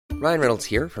Ryan Reynolds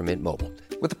here from Mint Mobile.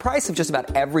 With the price of just about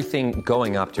everything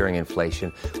going up during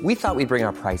inflation, we thought we'd bring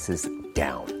our prices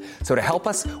down. So to help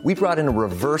us, we brought in a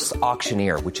reverse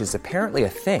auctioneer, which is apparently a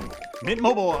thing. Mint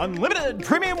Mobile Unlimited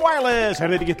Premium Wireless. How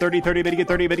to get 30, 30, bit to get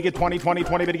 30, bit to get 20, 20,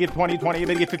 20, bit to get 20, 20,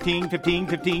 bit to get 15, 15,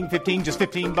 15, 15, just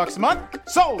 $15 a month?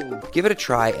 Sold! Give it a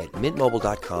try at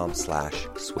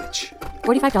mintmobile.com/switch.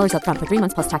 $45 up front for 3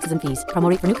 months plus taxes and fees. Promo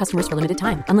rate for new customers for limited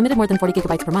time. Unlimited more than 40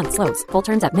 gigabytes per month. Slows full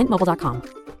terms at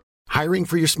mintmobile.com. Hiring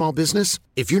for your small business?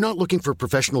 If you're not looking for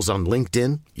professionals on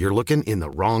LinkedIn, you're looking in the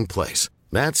wrong place.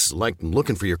 That's like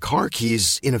looking for your car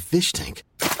keys in a fish tank.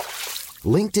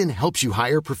 LinkedIn helps you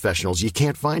hire professionals you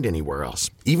can't find anywhere else,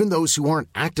 even those who aren't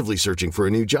actively searching for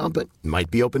a new job but might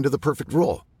be open to the perfect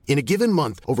role. In a given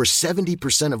month, over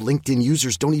 70% of LinkedIn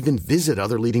users don't even visit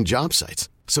other leading job sites.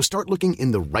 So start looking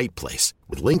in the right place.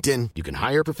 With LinkedIn, you can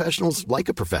hire professionals like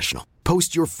a professional.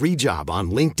 Post your free job on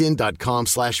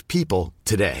linkedin.com/people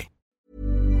today.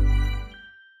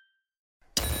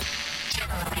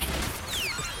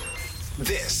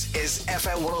 This is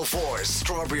FM 104's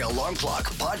Strawberry Alarm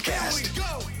Clock Podcast. Here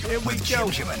we go. With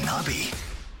Jim and Nobby.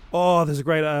 Oh, there's a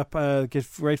great app,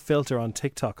 great filter on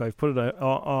TikTok. I've put it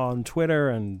on Twitter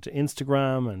and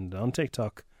Instagram and on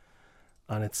TikTok,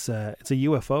 and it's a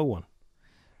UFO one.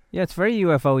 Yeah, it's very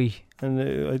UFO-y. And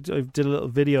I did a little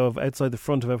video of outside the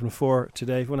front of Evan 4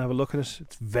 today. If you want to have a look at it,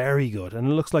 it's very good. And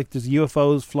it looks like there's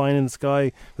UFOs flying in the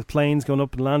sky with planes going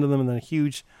up and landing them, and then a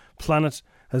huge planet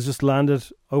has just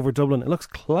landed over Dublin. It looks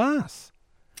class.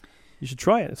 You should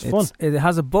try it. It's fun. It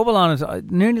has a bubble on it. I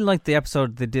nearly like the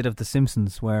episode they did of The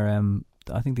Simpsons where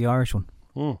I think the Irish one.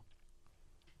 It's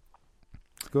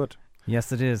good.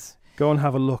 Yes, it is. Go and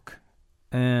have a look.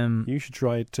 You should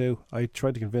try it too. I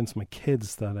tried to convince my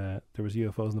kids that there was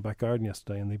UFOs in the back garden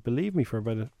yesterday, and they believed me for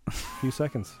about a few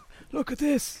seconds. Look at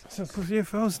this. I said, there's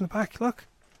UFOs in the back. Look.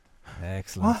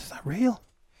 Excellent. What? Is that real?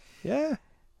 Yeah,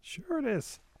 sure it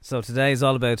is. So today is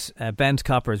all about bent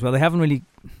coppers. Well, we haven't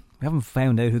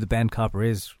found out who the bent copper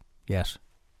is yet.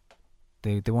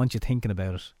 They want you thinking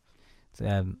about it.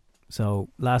 So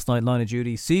last night, Line of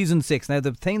Duty, Season 6. Now,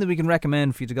 the thing that we can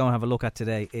recommend for you to go and have a look at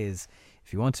today is,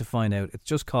 if you want to find out, it's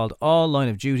just called All Line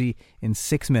of Duty in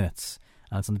 6 minutes.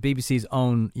 And it's on the BBC's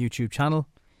own YouTube channel.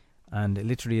 And it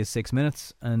literally is 6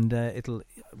 minutes. And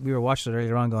we were watching it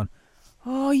earlier on going,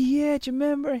 oh yeah, do you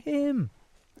remember him?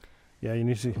 Yeah, you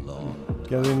need to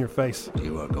get it in your face.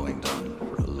 You are going down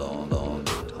for a long, long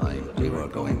time. You are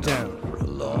going down for a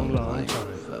long, long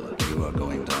time, fella. You are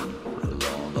going down for a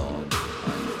long, long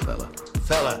time, fella.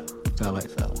 Fella. Fellas.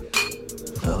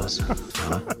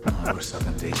 Fella. Oh, we're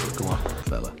sucking diesel. Go on,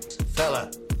 fella. Fella.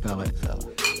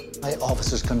 My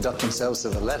officers conduct themselves to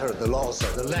the letter of the law,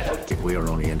 sir. The letter. We are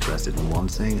only interested in one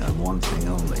thing and one thing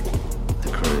only. The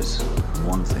cruise.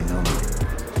 One thing only.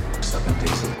 Sucking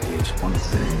diesel page. One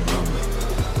thing only.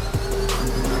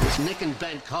 It's Nick and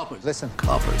Ben Coppers. Listen.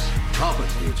 Coppers.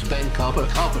 It's Ben Copper.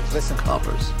 Coppers. Listen.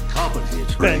 Coppers.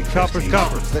 It's Ben Coppers.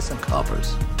 Listen.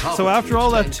 Coppers. So after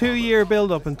all that 2-year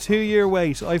build-up and 2-year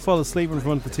wait, I fall asleep in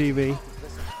front of the TV.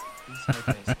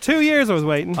 2 years I was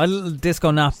waiting. A little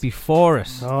disco nap before it.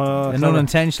 An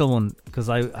unintentional one, because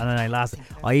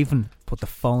I even put the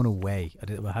phone away.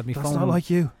 I had my That's phone. not like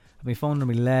you. Had my phone on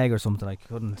my leg or something. I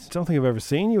couldn't. I don't think I've ever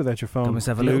seen you without your phone. Got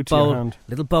myself a glued to your hand.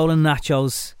 little bowl of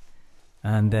nachos,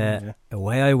 and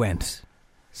away I went.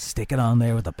 Stick it on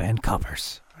there with the bent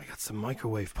coppers. I got some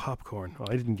microwave popcorn.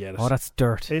 I didn't get it. Oh, that's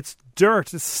dirt. It's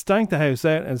dirt. It's stank the house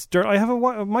out, and it's dirt. I have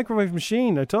a microwave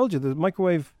machine. I told you the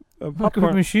microwave.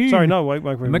 Popcorn machine. Sorry, no,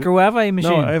 microwave. Microwave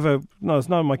machine. No, it's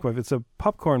not a microwave. It's a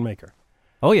popcorn maker.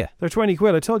 Oh yeah, they're 20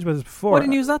 quid. I told you about this before. Why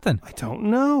didn't you use that then? I don't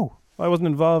know. I wasn't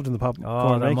involved in the popcorn.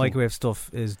 Oh, that making. microwave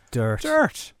stuff is dirt.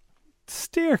 Dirt.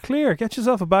 Steer clear. Get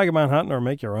yourself a bag of Manhattan or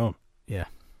make your own. Yeah.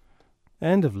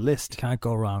 End of list. Can't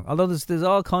go wrong. Although there's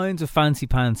all kinds of fancy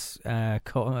pants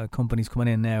companies coming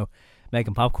in now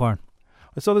making popcorn.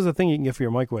 I saw there's a thing you can get for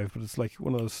your microwave, but it's like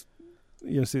one of those.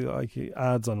 You see like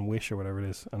ads on Wish or whatever it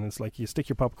is, and it's like you stick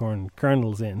your popcorn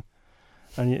kernels in,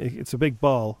 and it's a big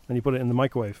ball, and you put it in the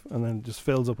microwave, and then it just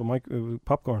fills up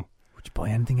popcorn. Would you buy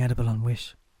anything edible on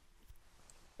Wish?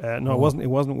 No, it wasn't.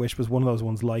 It wasn't Wish. It was one of those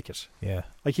ones like it. Yeah,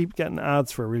 I keep getting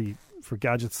ads for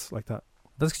gadgets like that.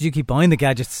 That's because you keep buying the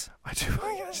gadgets. I do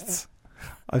buy gadgets.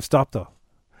 I've stopped though.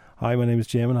 Hi, my name is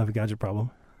Jim, and I have a gadget problem.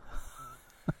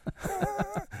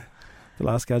 The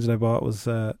last gadget I bought was.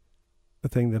 A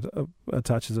thing that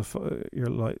attaches a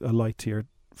light to your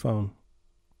phone.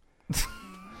 It's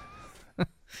a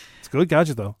good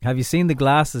gadget though. Have you seen the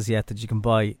glasses yet that you can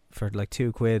buy for like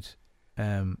 £2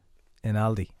 in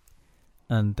Aldi,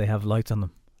 and they have lights on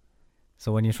them?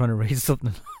 So when you're trying to read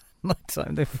something,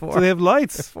 Nighttime. They have four. So they have They have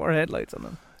lights. 4 headlights on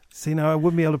them. See, now I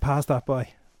wouldn't be able to pass that by.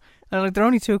 And like they're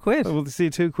only £2. Well, see,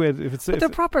 £2 if it's. But they're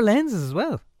proper lenses as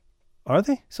well. Are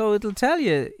they? So it'll tell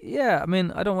you, yeah, I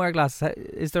mean, I don't wear glasses.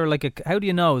 Is there like how do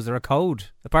you know? Is there a code?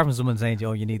 Apart from someone saying,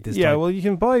 oh, you need this Yeah, type. well, you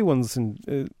can buy ones in,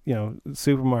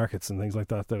 supermarkets and things like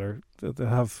that that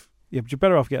have. Yeah, but you're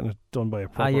better off getting it done by a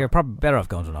proper. You're probably better off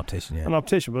going to an optician, yeah. An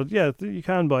optician, but yeah, you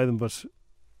can buy them, but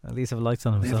At least have lights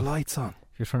on them. they So have lights on.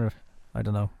 if you're trying to, I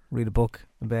don't know, read a book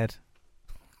in bed.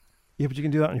 Yeah, but you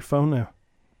can do that on your phone now.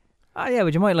 Yeah,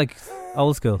 but you might like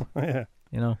old school, Yeah.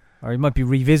 you know. Or you might be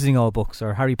revisiting old books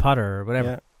or Harry Potter or whatever.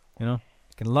 Yeah. You know,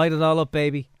 you can light it all up,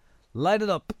 baby. Light it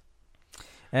up.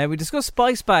 We discussed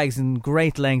spice bags in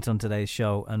great length on today's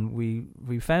show, and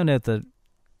we found out that,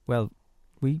 well,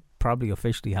 we probably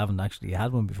officially haven't actually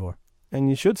had one before. And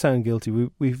you should sound guilty.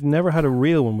 We've never had a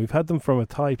real one. We've had them from a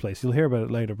Thai place. You'll hear about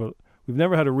it later, but we've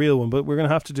never had a real one. But we're going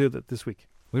to have to do that this week.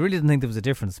 We really didn't think there was a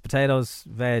difference. Potatoes,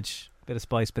 veg, bit of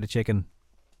spice, bit of chicken.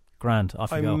 Grand, off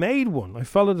you I go. made one. I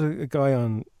followed a guy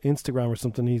on Instagram or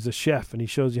something. He's a chef, and he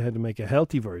shows you how to make a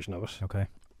healthy version of it. Okay.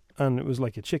 And it was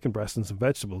like a chicken breast and some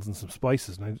vegetables and some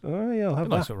spices. And I'll have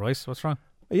Nice that. with rice. What's wrong?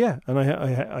 Yeah, and I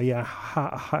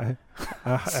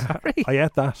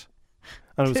ate that,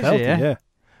 and it was Did you, healthy. yeah? Yeah,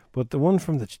 but the one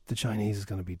from the Chinese is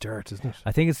going to be dirt, isn't it?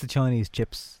 I think it's the Chinese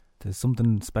chips. There's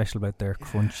something special about their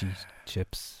crunchy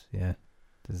chips. Yeah.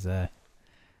 There's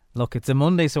look, it's a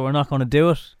Monday, so we're not going to do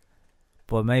it.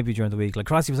 But maybe during the week. Like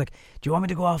Crossy was like, "Do you want me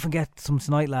to go off and get some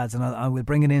tonight, lads? And I will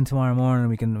bring it in tomorrow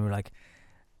morning. And we're like,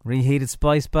 reheated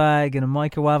spice bag in a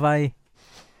microwave."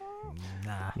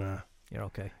 Nah, you're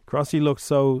okay. Crossy looked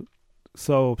so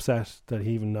upset that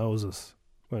he even knows us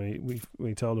when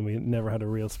we told him we never had a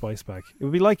real spice bag. It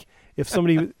would be like if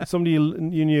somebody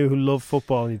you knew who loved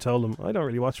football and you told them, "I don't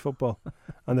really watch football,"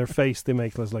 and their face they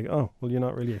make was like, "Oh, well, you're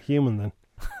not really a human then."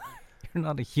 You're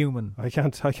not a human. I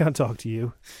can't talk to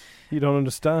you. You don't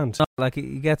understand. Like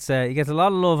he gets a lot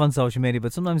of love on social media,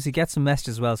 but sometimes he gets some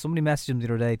messages as well. Somebody messaged him the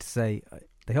other day to say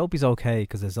they hope he's okay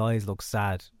because his eyes look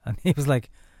sad, and he was like,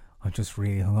 "I'm just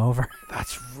really hungover."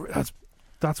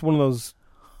 That's one of those.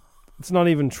 It's not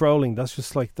even trolling. That's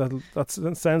just like that.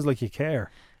 That sounds like you care.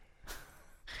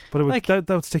 But it would Like- that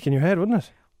would stick in your head, wouldn't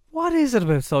it? What is it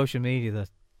about social media that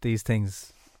these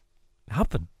things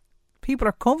happen? People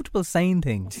are comfortable saying Do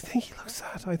things. you think he looks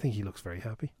sad? I think he looks very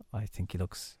happy. I think he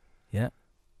looks, yeah.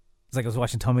 It's like I was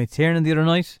watching Tommy Tiernan the other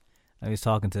night. I was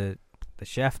talking to the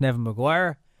chef, Nevin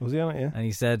Maguire, Was he on it? Yeah. and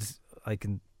he said,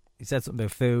 he said something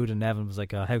about food, and Nevin was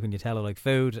like, how can you tell I like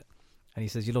food? And he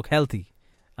says, you look healthy.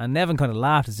 And Nevin kind of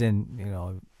laughed as in,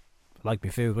 I like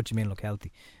my food. What do you mean look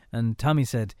healthy? And Tommy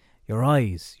said, your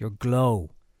eyes, your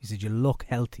glow. He said, you look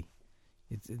healthy.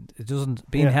 It doesn't,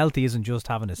 being Yeah. healthy isn't just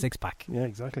having a six pack. Yeah,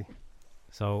 exactly.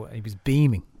 So he was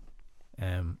beaming.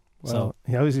 Well,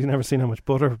 he obviously never seen how much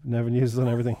butter Nevin uses on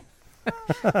everything.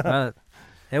 Well,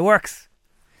 it works.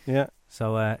 Yeah.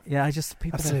 So I just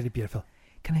people. Absolutely beautiful.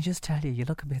 Can I just tell you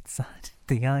look a bit sad.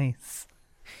 The eyes.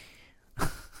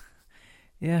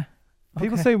 Yeah.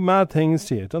 People okay. say mad things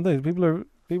to you, don't they?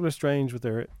 People are strange with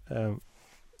their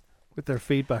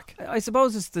feedback. I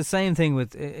suppose it's the same thing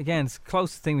with, again, it's the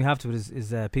closest thing we have to it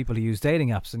is people who use dating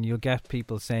apps, and you'll get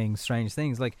people saying strange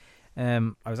things. Like,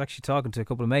 I was actually talking to a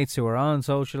couple of mates who are on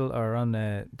social or on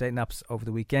dating apps over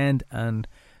the weekend, and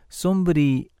one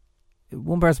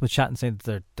person was chatting saying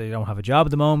that they don't have a job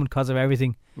at the moment because of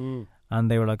everything, and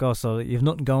they were like, "Oh, so you've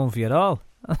nothing going for you at all?"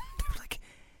 And they were like,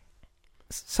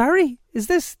 "Sorry, is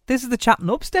this is the chatting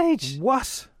up stage?"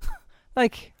 What?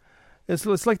 Like, it's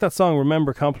like that song,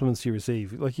 "Remember compliments you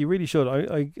receive." Like, you really should.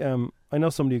 I know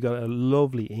somebody who got a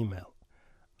lovely email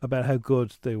about how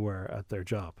good they were at their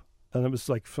job, and it was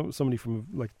like somebody from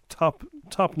like top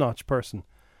notch person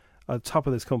at the top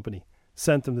of this company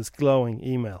sent them this glowing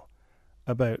email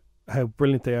about how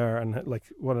brilliant they are and like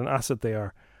what an asset they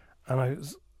are. And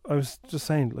I was just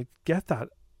saying, like, get that,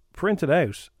 print it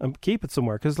out and keep it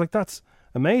somewhere, because like that's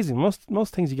amazing.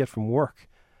 Most things you get from work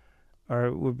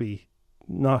would be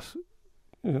not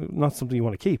something you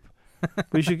want to keep.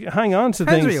 But you should hang on to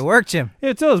depends things. where you work, Jim.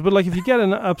 Yeah, it does. But like, if you get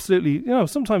an absolutely,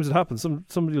 sometimes it happens.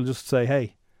 Somebody will just say,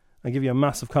 "Hey," and give you a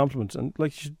massive compliment. And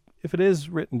like, if it is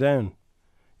written down,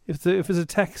 if it's a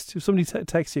text, if somebody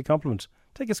texts you a compliment,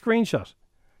 take a screenshot.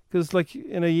 Because like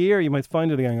in a year you might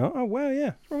find it again. Oh wow,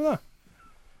 yeah, remember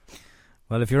that?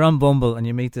 Well, if you're on Bumble and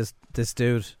you meet this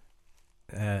dude,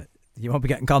 you won't be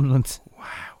getting compliments.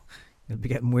 Wow, you'll be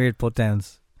getting weird put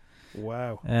downs.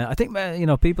 Wow. I think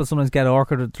people sometimes get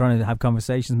awkward trying to have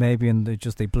conversations maybe, and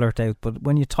they blurt out. But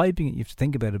when you're typing it, you have to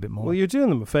think about it a bit more. Well, you're doing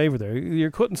them a favour there.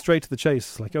 You're cutting straight to the chase.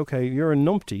 It's like, okay, you're a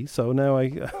numpty, so now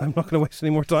I'm not going to waste any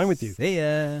more time with you. See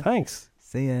ya. Thanks.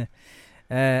 See ya.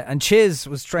 And Chiz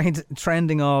was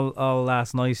trending all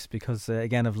last night because,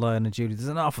 again, of Lion and Judy. There's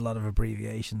an awful lot of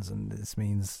abbreviations, and this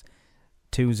means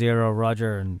 2-0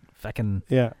 Roger and feckin'.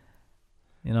 Yeah.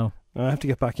 I have to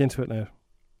get back into it now.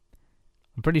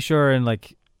 I'm pretty sure in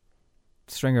like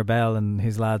Stringer Bell and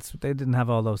his lads, they didn't have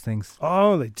all those things.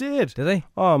 Oh, they did. Did they?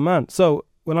 Oh man! So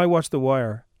when I watched The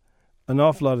Wire, an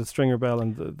awful lot of Stringer Bell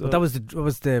and but that was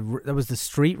the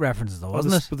street references though,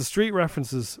 wasn't it? But the street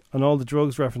references and all the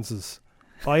drugs references,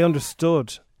 I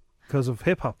understood because of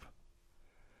hip hop.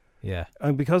 Yeah,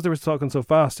 and because they were talking so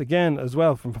fast again as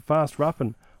well from fast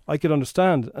rapping, I could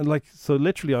understand. And so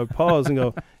literally I would pause and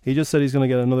go, he just said he's going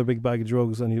to get another big bag of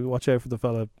drugs, and you watch out for the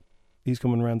fella. He's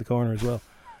coming around the corner as well.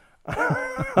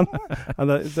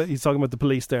 and he's talking about the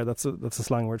police there. That's a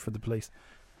slang word for the police.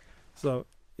 So,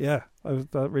 yeah,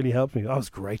 that really helped me. That was a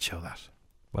great show, that.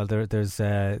 Well,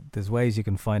 there's ways you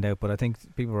can find out, but I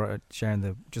think people were sharing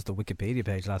the Wikipedia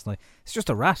page last night. It's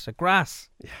just a grass.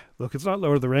 Yeah, look, it's not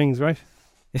Lord of the Rings, right?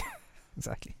 Yeah,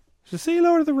 exactly. Did you see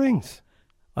Lord of the Rings?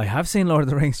 I have seen Lord of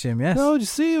the Rings, Jim, yes. No, did you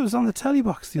see? It was on the telly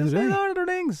box the other day. Lord of the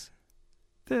Rings.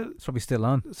 It's probably still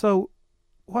on. So...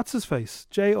 what's his face?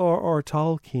 J.R.R.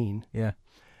 Tolkien. Yeah.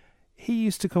 He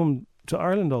used to come to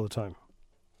Ireland all the time.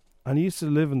 And he used to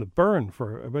live in the Burn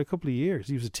for about a couple of years.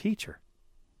 He was a teacher.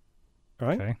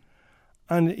 Right? Okay.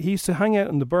 And he used to hang out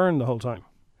in the Burn the whole time.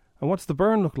 And what's the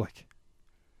Burn look like?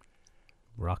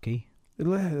 Rocky.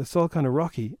 It's all kind of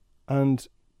rocky. And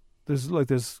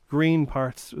there's green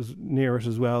parts near it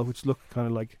as well, which look kind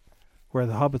of like where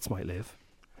the hobbits might live.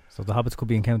 So the hobbits could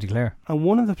be in County Clare. And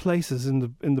one of the places in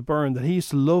the Burn that he used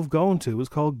to love going to was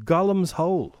called Gollum's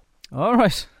Hole. All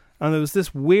right. And there was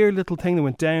this weird little thing that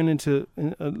went down into,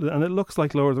 and it looks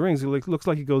like Lord of the Rings. It looks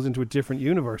like it goes into a different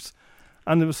universe.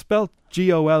 And it was spelled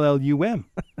Gollum.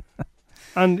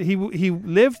 And he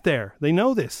lived there. They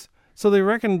know this. So they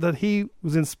reckon that he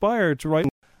was inspired to write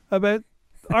about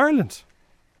Ireland.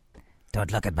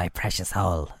 Don't look at my precious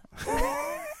hole.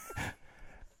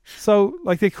 So,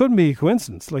 they couldn't be a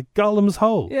coincidence. Like Gollum's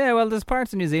Hole. Yeah, well, there's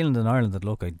parts of New Zealand and Ireland that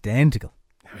look identical.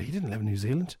 He didn't live in New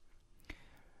Zealand.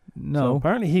 No. So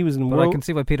apparently he was in But I can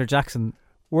see why Peter Jackson...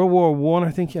 World War One,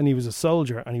 I think, and he was a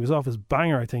soldier, and he was off his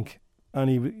banger, I think. And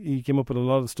he came up with a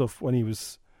lot of stuff when he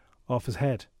was off his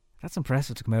head. That's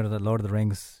impressive to come out of that Lord of the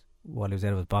Rings while he was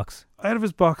out of his box. Out of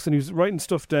his box, and he was writing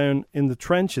stuff down in the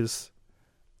trenches,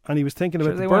 and he was thinking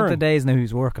about the They Burn. weren't the days now he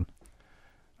was working.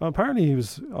 Well, apparently he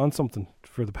was on something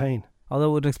for the pain.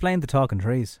 Although it would explain the talking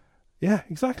trees. Yeah,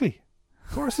 exactly.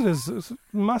 Of course it is. It's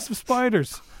massive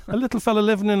spiders. A little fella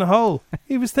living in a hole.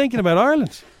 He was thinking about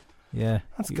Ireland. Yeah.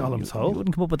 That's Gollum's Hole. You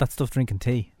wouldn't come up with that stuff drinking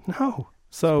tea. No.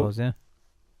 So, I suppose, yeah.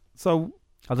 So...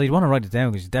 although you'd want to write it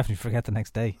down because you'd definitely forget the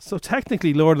next day. So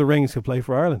technically Lord of the Rings could play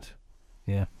for Ireland.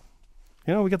 Yeah.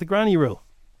 We got the granny rule.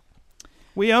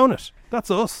 We own it. That's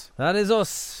us. That is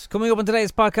us. Coming up on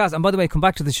today's podcast. And by the way, come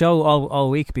back to the show all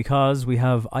week because we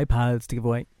have iPads to give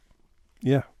away.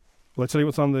 Yeah. Well, I'll tell you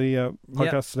what's on the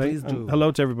podcast today. Please do. And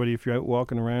hello to everybody if you're out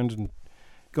walking around, and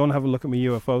go and have a look at my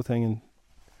UFO thing and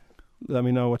let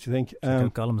me know what you think. Check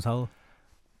out Gollum's Hole.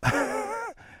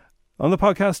 On the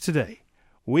podcast today,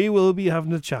 we will be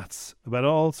having the chats about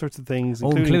all sorts of things,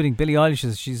 including Billie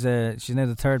Eilish's. She's now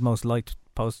the third most liked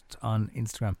post on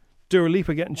Instagram. Dua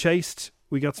Lipa getting chased.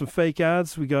 We got some fake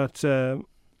ads. We got some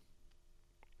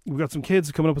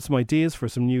kids coming up with some ideas for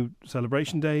some new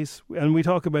celebration days, and we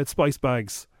talk about spice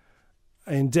bags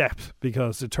in depth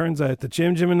because it turns out that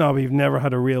Jim and Nobby have never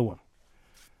had a real one.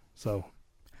 So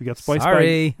we got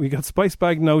spice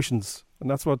bag notions, and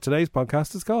that's what today's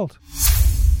podcast is called.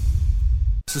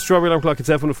 It's the Strawberry Alarm Clock. It's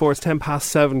F104. It's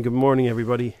 7:10. Good morning,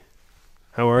 everybody.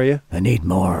 How are you? I need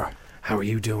more. How are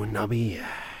you doing, Nobby?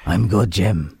 I'm good,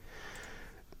 Jim.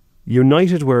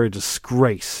 United were a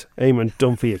disgrace. Eamon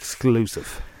Dunphy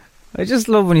exclusive. I just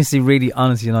love when you see really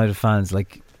honest United fans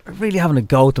really having a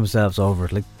go at themselves over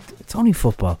it. It's only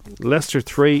football. Leicester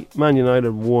 3, Man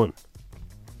United 1.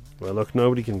 Well, look,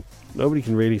 nobody can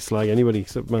really slag anybody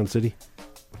except Man City.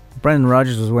 Brendan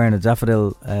Rodgers was wearing a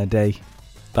Daffodil Day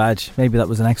badge. Maybe that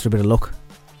was an extra bit of luck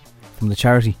from the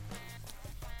charity.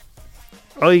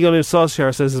 All you got in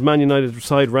Solskjaer says his Man United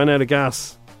side ran out of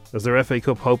gas as their FA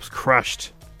Cup hopes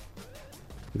crashed.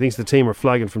 He thinks the team are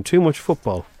flagging from too much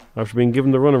football after being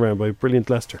given the runaround by brilliant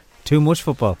Leicester. Too much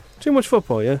football? Too much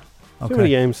football, yeah. Okay. Too many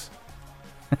games.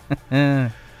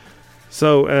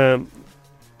 So,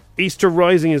 Easter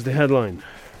Rising is the headline.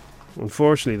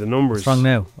 unfortunately, the numbers... It's wrong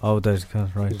now. Oh, there's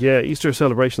right. Yeah, Easter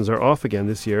celebrations are off again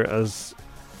this year as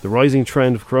the rising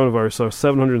trend of coronavirus saw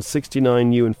 769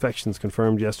 new infections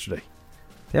confirmed yesterday.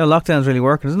 Yeah, lockdown's really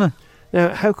working, isn't it?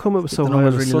 Now, how come it was so The high on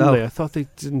number's a really Sunday? low. I thought they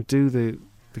didn't do the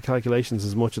calculations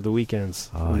as much at the weekends.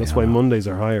 Oh, and that's yeah. why Mondays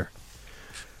are higher.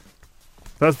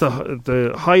 That's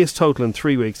the highest total in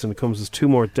 3 weeks, and it comes as 2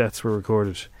 more deaths were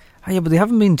recorded. Oh, yeah, but they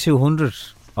haven't been 200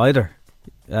 either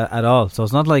at all. So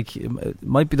it's not like it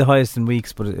might be the highest in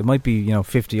weeks, but it might be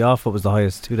 50 off what was the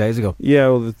highest 2 days ago. Yeah,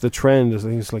 well, the trend is, I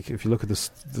think it's like, if you look at the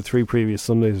 3 previous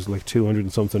Sundays, it's like 200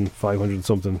 and something, 500 and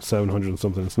something, 700 and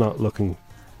something. It's not looking...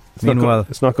 Meanwhile,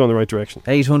 it's not going the right direction.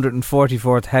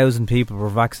 844,000 people were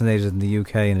vaccinated in the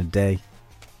UK in a day.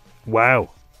 Wow.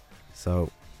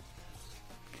 So...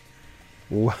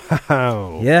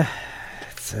 Wow. Yeah.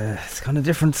 It's kind of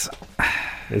different.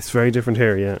 It's very different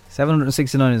here, yeah.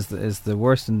 769 is the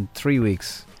worst in 3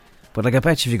 weeks. But like, I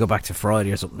bet you if you go back to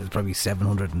Friday or something, it's probably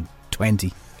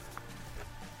 720.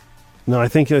 No, I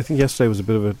think yesterday was a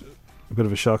bit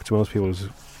of a shock to most people.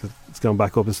 It's gone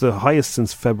back up. It's the highest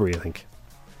since February, I think.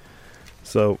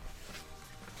 So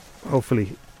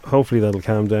hopefully that'll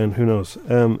calm down. Who knows?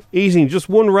 Eating just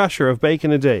 1 rasher of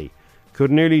bacon a day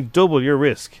could nearly double your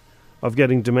risk of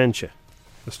getting dementia,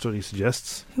 the study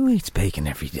suggests. Who eats bacon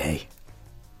every day?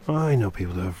 Oh, I know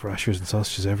people who have rashers and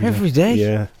sausages every day. Every day?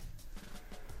 Yeah.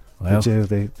 Well,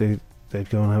 They do. They'd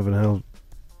go and have an old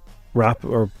wrap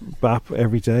or bap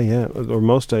every day, yeah. Or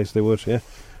most days they would, yeah.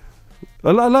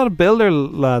 A lot of builder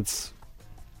lads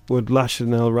would lash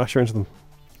an old rasher into them.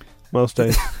 Most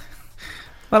days.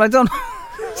 Well, I don't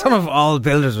know if all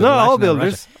builders would No, lash all an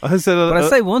builders. rasher. I said, But I'd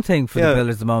say one thing for yeah. the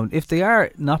builders at the moment. If they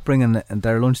are not bringing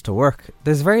their lunch to work,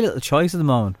 there's very little choice at the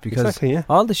moment because Exactly, yeah.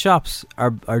 all the shops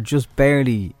are just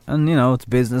barely, and it's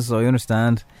business, so I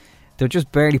understand, they're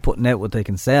just barely putting out what they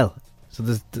can sell. So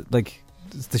there's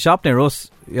it's the shop near us,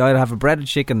 you either have a breaded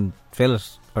chicken fillet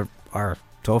or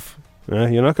tough. Yeah,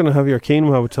 you're not going to have your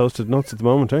quinoa with toasted nuts at the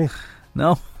moment, are you?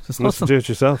 No, there's You must nothing. do it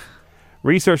yourself.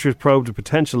 Researchers probed a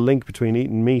potential link between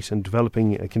eating meat and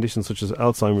developing a condition such as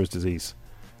Alzheimer's disease.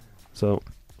 So,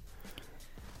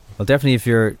 Well, definitely if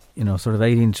you're, sort of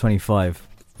 18 to 25,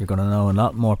 you're going to know a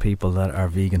lot more people that are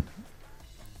vegan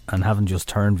and haven't just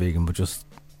turned vegan, but just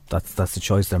that's the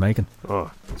choice they're making.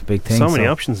 oh, It's a big thing. so many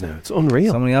options now. It's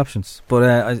unreal. So many options. But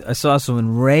I saw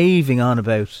someone raving on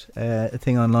about a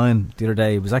thing online the other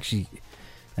day. It was actually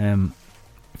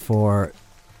for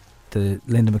the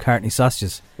Linda McCartney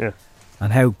sausages. Yeah.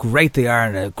 And how great they are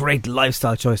and a great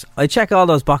lifestyle choice. I check all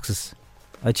those boxes.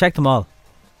 I check them all.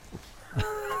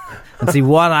 And see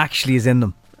what actually is in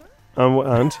them.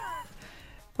 And?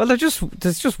 Well, there's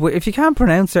just if you can't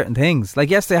pronounce certain things.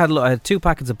 Like yesterday, I had 2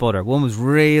 packets of butter. One was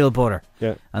real butter,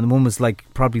 Yeah. and one was like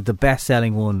probably the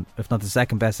best-selling one, if not the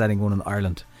second best-selling one in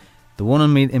Ireland. The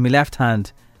one in my left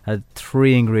hand had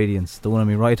 3 ingredients. The one in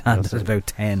my right hand had about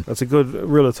 10. That's a good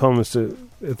rule of thumb. Is to,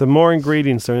 if the more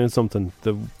ingredients are in something,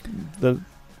 the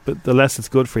less it's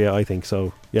good for you, I think.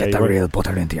 So, yeah, Get you're the right. real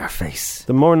butter into your face.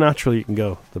 The more natural you can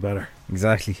go, the better.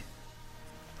 Exactly.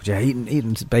 But yeah,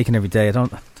 eating bacon every day, I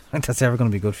don't think that's ever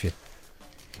going to be good for you.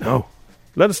 No.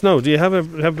 Let us know. Do you have a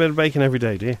bit of bacon every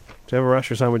day? Do you have a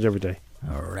rasher sandwich every day?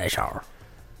 A rasher.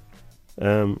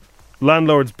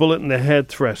 Landlord's bullet in the head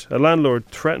threat. A landlord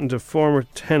threatened a former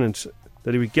tenant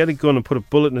that he would get a gun and put a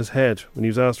bullet in his head when he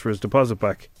was asked for his deposit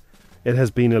back. It has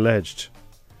been alleged.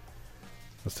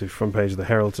 That's the front page of the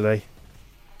Herald today.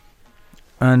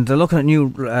 And they're looking at new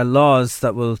laws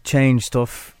that will change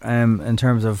stuff in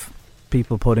terms of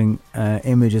people putting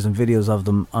images and videos of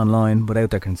them online without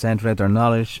their consent, without their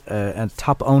knowledge. A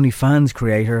top OnlyFans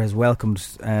creator has welcomed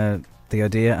the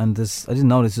idea, and I didn't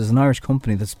know this, there's an Irish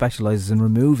company that specialises in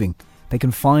removing. They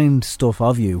can find stuff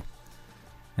of you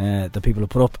that people have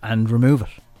put up and remove it.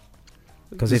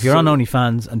 Because if you're on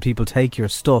OnlyFans and people take your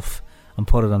stuff and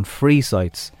put it on free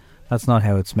sites, that's not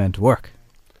how it's meant to work.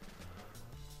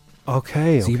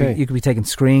 Okay, So okay. you could be taking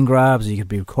screen grabs, or you could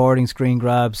be recording screen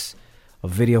grabs of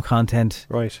video content,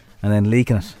 Right. and then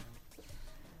leaking it.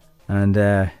 And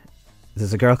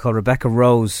there's a girl called Rebecca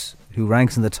Rose who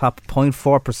ranks in the top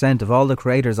 0.4% of all the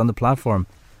creators on the platform.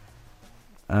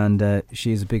 And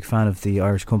she's a big fan of the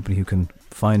Irish company who can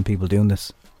find people doing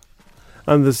this.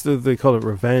 And they call it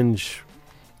revenge.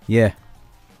 Yeah.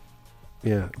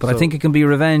 Yeah. But I think it can be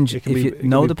revenge if you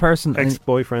know the person.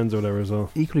 Ex-boyfriends or whatever as well.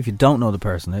 Equally, if you don't know the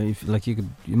person,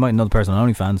 you might know the person on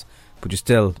OnlyFans,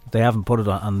 but they haven't put it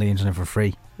on the internet for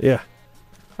free. Yeah.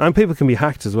 And people can be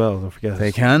hacked as well, don't forget.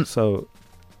 They can. So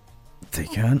They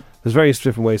can. there's various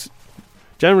different ways.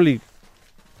 Generally,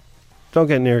 don't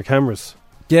get near cameras.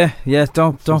 Yeah,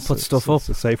 don't put stuff up. It's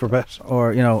a safer bet.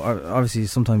 Or, you know, obviously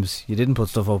sometimes you didn't put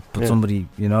stuff up, but somebody,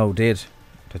 you know, did,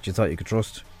 that you thought you could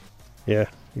trust. Yeah,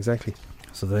 exactly.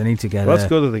 So they need to get... Well, that's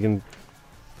good that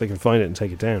they can find it and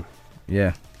take it down.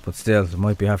 Yeah, but still, it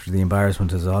might be after the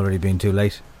embarrassment has already been too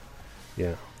late.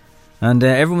 Yeah. And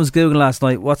everyone was Googling last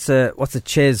night, what's a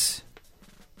chiz?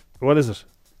 What is it?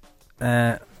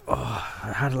 I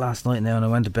had it last night now and I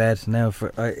went to bed. Now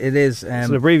it is... it's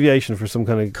an abbreviation for some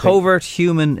kind of... Covert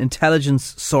Human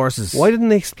Intelligence Sources. Why didn't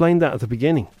they explain that at the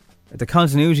beginning? The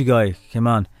continuity guy came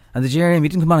on. And the GRM, he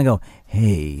didn't come on and go,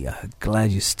 hey,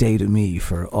 glad you stayed with me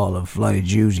for all of Flight of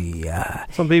Duty.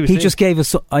 Some BBC. He just gave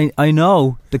us... I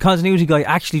know. The continuity guy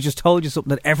actually just told you something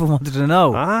that everyone wanted to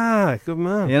know. Ah, good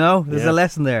man. You know, there's a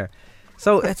lesson there.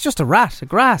 So it's just a rat, a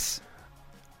grass.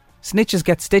 Snitches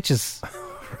get stitches.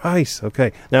 Right,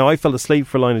 okay. Now, I fell asleep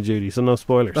for Line of Duty, so no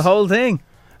spoilers. The whole thing?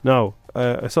 No,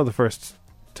 I saw the first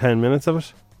 10 minutes of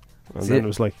it. And then it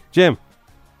was like, Jim.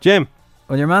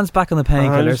 Well, your man's back on the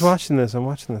painkillers. I'm just watching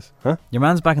this. Huh? Your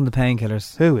man's back on the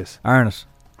painkillers. Who is? Arnott.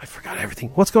 I forgot everything.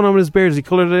 What's going on with his beard? Has he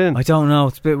coloured it in? I don't know.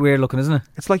 It's a bit weird looking, isn't it?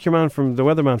 It's like your man from the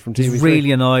weatherman from TV3. He's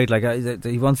really annoyed. Like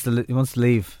he wants to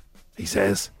leave. He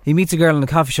says. He meets a girl in a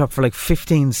coffee shop for like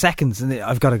 15 seconds and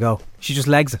I've got to go. She just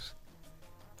legs it.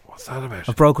 What's that about?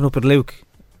 I've broken up with Luke.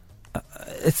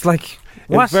 It's like,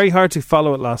 what? It's very hard to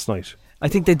follow it last night. I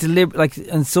think they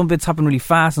and some bits happen really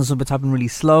fast and some bits happen really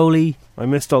slowly. I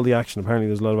missed all the action. Apparently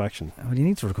there's a lot of action. Well, you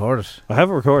need to record it. I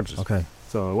have it recorded. Okay.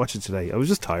 So I'll watch it today. I was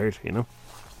just tired, you know.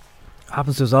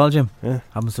 Happens to us all, Jim. Yeah.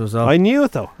 Happens to us all. I knew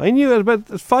it though. I knew it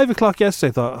about 5 o'clock yesterday.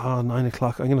 I thought, 9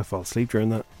 o'clock, I'm going to fall asleep during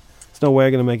that. There's no way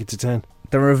I'm going to make it to 10.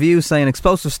 The review saying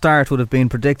explosive start would have been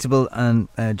predictable and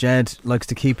Jed likes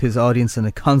to keep his audience in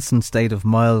a constant state of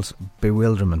mild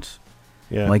bewilderment.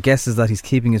 Yeah. My guess is that he's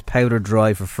keeping his powder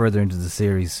dry for further into the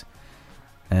series.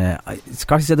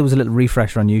 Scotty said there was a little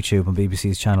refresher on YouTube on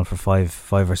BBC's channel for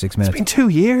 5 or 6 minutes. It's been 2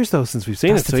 years though since we've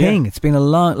seen That's it. the thing. Yeah. It's been a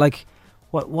long...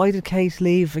 why did Kate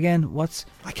leave again?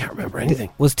 I can't remember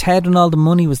anything. Was Ted and all the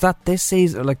money, was that this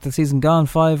season, or like the season gone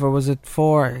 5, or was it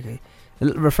 4? A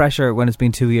little refresher when it's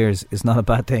been 2 years is not a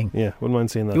bad thing. Yeah, wouldn't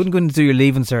mind seeing that. You wouldn't go in to do your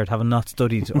leaving cert having not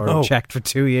studied or checked for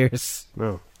 2 years.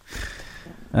 No.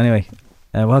 Anyway,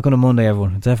 welcome to Monday,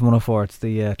 everyone. It's FM104. It's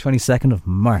the 22nd of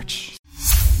March.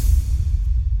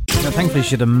 Now, thankfully,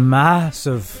 she had a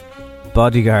massive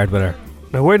bodyguard with her.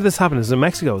 Now, where did this happen? Is it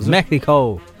Mexico? Is it?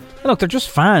 Mexico. Hey, look, they're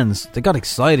just fans. They got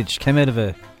excited. She came out of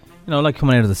like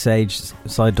coming out of the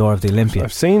side door of the Olympia.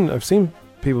 I've seen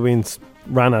people being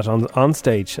ran at on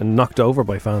stage and knocked over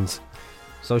by fans.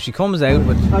 So she comes out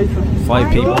with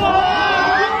 5 people.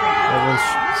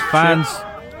 Fans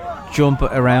jump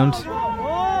around.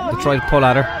 They try to pull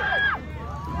at her.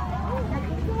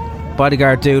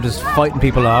 Bodyguard dude is fighting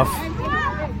people off.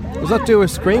 Was that dude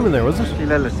screaming there, was it?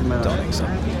 Don't think so.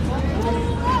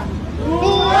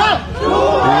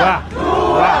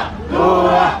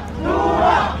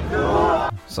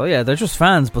 So yeah, they're just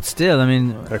fans, but still, I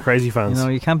mean, they're crazy fans. You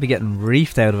know, you can't be getting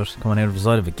reefed out of it coming out of the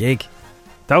side of a gig.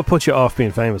 That would put you off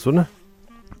being famous, wouldn't it?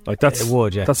 Like it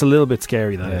would, yeah. That's a little bit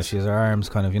scary. That she has her arms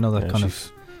kind of, that kind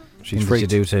of. She's free to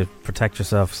do to protect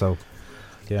yourself. So,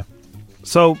 yeah.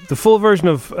 So the full version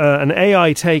of an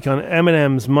AI take on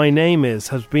Eminem's "My Name Is"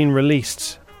 has been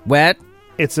released. What?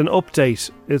 It's an update.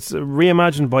 It's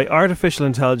reimagined by artificial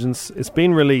intelligence. It's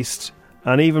been released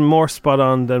and even more spot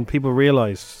on than people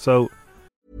realised. So,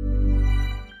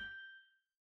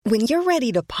 when you're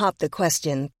ready to pop the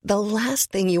question, the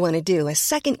last thing you want to do is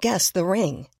second guess the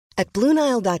ring. At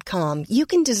BlueNile.com, you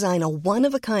can design a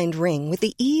one-of-a-kind ring with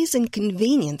the ease and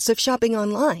convenience of shopping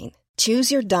online. Choose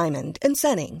your diamond and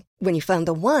setting. When you find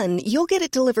the one, you'll get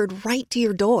it delivered right to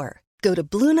your door. Go to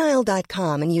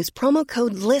BlueNile.com and use promo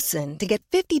code LISTEN to get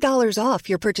 $50 off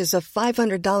your purchase of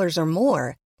 $500 or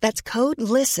more. That's code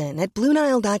LISTEN at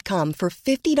BlueNile.com for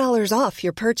 $50 off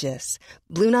your purchase.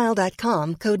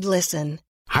 BlueNile.com, code LISTEN.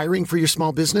 Hiring for your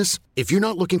small business? If you're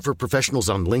not looking for professionals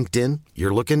on LinkedIn,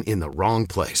 you're looking in the wrong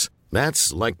place.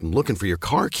 That's like looking for your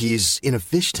car keys in a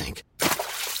fish tank.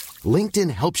 LinkedIn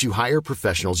helps you hire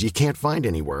professionals you can't find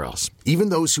anywhere else, even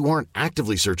those who aren't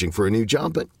actively searching for a new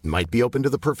job but might be open to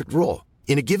the perfect role.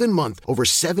 In a given month, over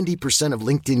 70% of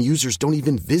LinkedIn users don't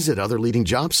even visit other leading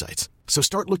job sites. So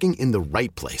start looking in the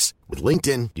right place. With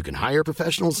LinkedIn, you can hire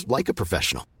professionals like a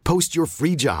professional. Post your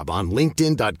free job on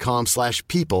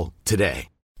linkedin.com/people today.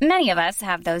 Many of us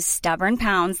have those stubborn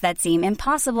pounds that seem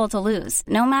impossible to lose,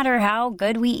 no matter how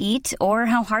good we eat or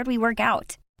how hard we work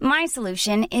out. My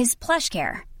solution is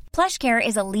PlushCare. PlushCare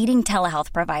is a leading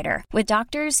telehealth provider with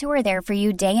doctors who are there for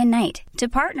you day and night to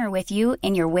partner with you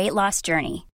in your weight loss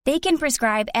journey. They can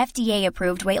prescribe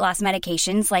FDA-approved weight loss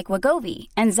medications like Wegovy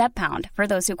and Zepbound for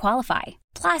those who qualify.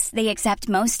 Plus, they accept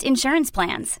most insurance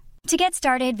plans. To get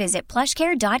started, visit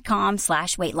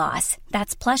plushcare.com/weightloss.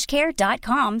 That's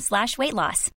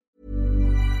plushcare.com/weightloss.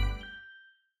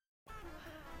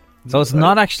 So it's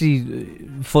not actually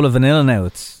full of vanilla now.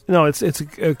 It's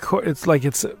like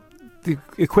it's the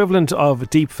equivalent of a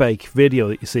deep fake video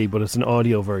that you see, but it's an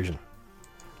audio version.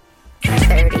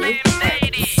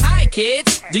 Hi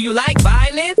kids, do you like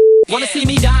violence? Wanna see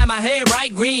me dye my hair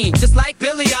bright green, just like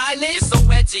Billie Eilish? So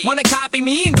edgy. Wanna copy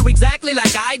me and do exactly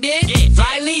like I did?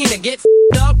 Try lean and get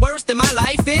f***ed up worse than my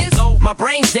life is? Oh, my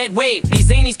brain's dead weight. These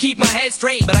zanies keep my head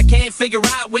straight, but I can't figure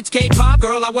out which K-pop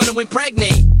girl I wanna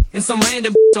impregnate. And some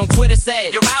random on Twitter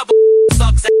said, your album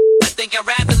sucks. I think I'd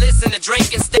rather listen to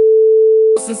Drake instead.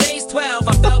 Since age 12,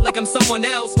 I felt like I'm someone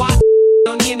else. Watch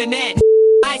on the internet,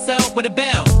 myself with a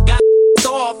bell. Got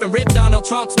off and ripped Donald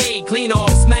Trump's wig clean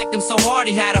off. Smacked him so hard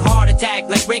he had a heart attack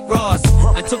like Rick Ross.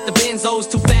 I took the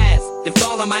benzos too fast. They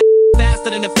fall on my faster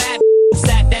than the fat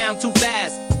sat down too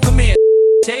fast. Come here,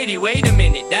 Shady, wait a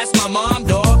minute. That's my mom,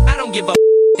 dog. I don't give a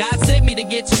God sent me to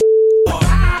get you.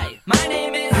 Hi, my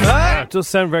name is... It does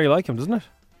sound very like him, doesn't it?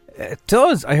 It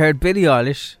does. I heard Billie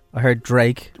Eilish. I heard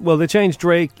Drake. Well, they changed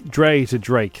Dre to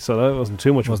Drake, so that wasn't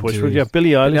too much of a push. But yeah,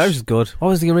 Billie Eilish. Billie Eilish is good. What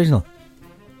was the original?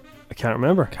 I can't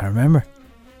remember.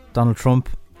 Donald Trump.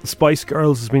 The Spice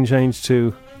Girls has been changed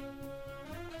to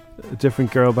a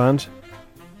different girl band.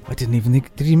 I didn't even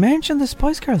think... Did he mention the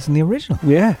Spice Girls in the original?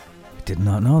 Yeah. I did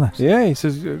not know that. Yeah, he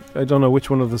says, I don't know which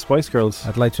one of the Spice Girls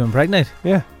I'd like to impregnate.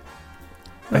 Yeah.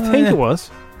 I think it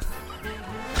was.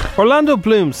 Orlando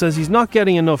Bloom says he's not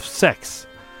getting enough sex.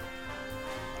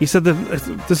 He said that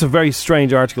this is a very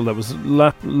strange article that was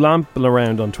lamping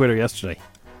around on Twitter yesterday.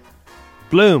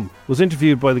 Bloom was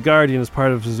interviewed by The Guardian as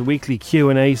part of his weekly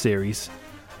Q&A series,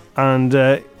 and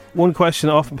one question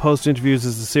often posed to interviews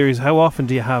is the series, how often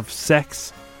do you have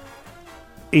sex?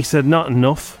 He said not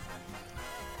enough.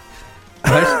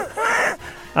 Right.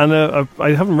 And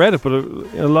I haven't read it, but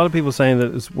a lot of people saying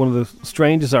that it's one of the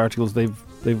strangest articles they've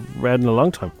read in a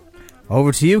long time.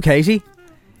 Over to you, Katie.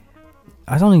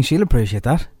 I don't think she'll appreciate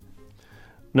that.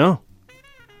 No.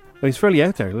 Well, he's fairly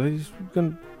out there.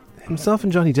 Himself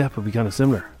and Johnny Depp would be kind of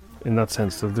similar in that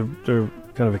sense. So they're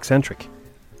kind of eccentric.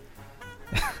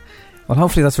 Well,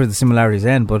 hopefully that's where the similarities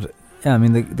end. But yeah, I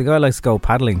mean, the guy likes to go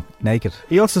paddling naked.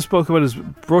 He also spoke about his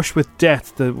brush with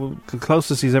death, the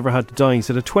closest he's ever had to dying. He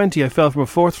said, at 20, I fell from a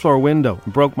 4th floor window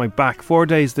and broke my back. 4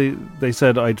 days they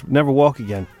said I'd never walk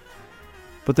again.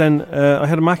 But then I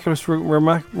had a miraculous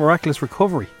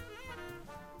recovery.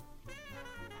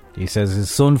 He says his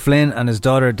son Flynn and his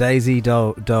daughter Daisy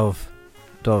Dove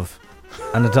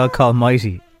and a dog called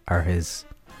Mighty are his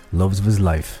loves of his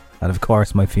life. And of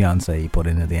course my fiancée he put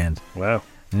in at the end. Wow.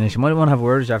 And she might want to have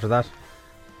words after that.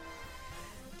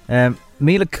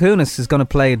 Mila Kunis is going to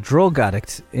play a drug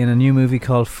addict in a new movie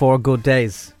called 4 Good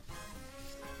Days.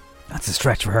 That's a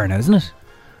stretch for her now, isn't it?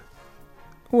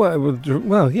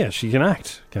 Well, yeah, she can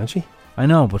act, can't she? I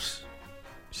know, but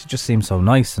she just seems so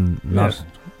nice and not,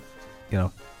 you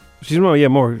know. She's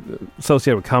more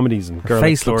associated with comedies and girl. Her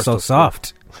face looks so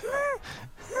soft.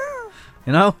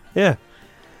 You know? Yeah.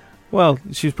 Well,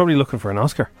 she's probably looking for an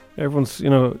Oscar. Everyone's,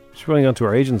 she's running onto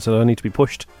her agent, so I need to be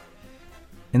pushed.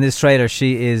 In this trailer,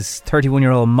 she is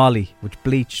 31-year-old Molly with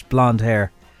bleached blonde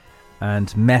hair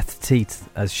and meth teeth,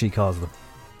 as she calls them.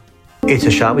 It's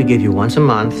a shot we give you once a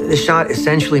month. The shot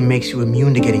essentially makes you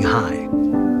immune to getting high.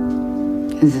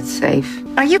 Is it safe?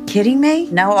 Are you kidding me?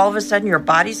 Now all of a sudden your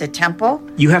body's a temple?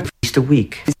 You have priest a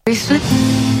week.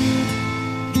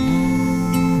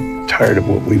 Tired of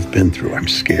what we've been through. I'm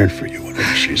scared for you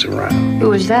whenever she's around. Who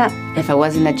was that? If I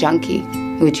wasn't a junkie,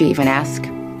 would you even ask?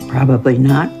 Probably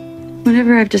not.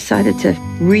 Whenever I've decided to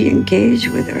re-engage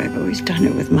with her, I've always done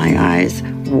it with my eyes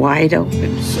wide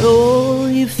open. So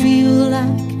you feel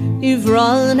like you've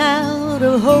run out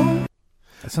of hope.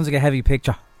 That sounds like a heavy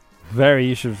picture. Very,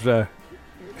 you should...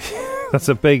 that's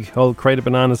a big whole crate of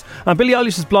bananas. And Billie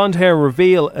Eilish's blonde hair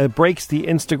reveal breaks the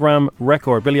Instagram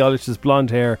record. Billie Eilish's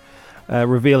blonde hair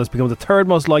reveal has become the third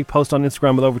most liked post on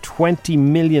Instagram with over 20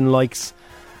 million likes.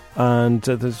 And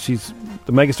the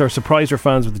megastar surprised her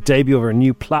fans with the debut of her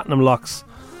new platinum locks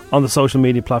on the social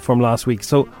media platform last week.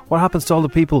 So what happens to all the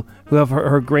people who have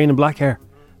her green and black hair?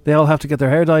 They all have to get their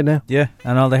hair dyed now. Yeah,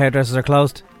 and all the hairdressers are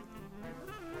closed.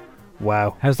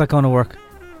 Wow. How's that going to work?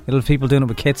 It'll have people doing it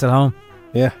with kits at home.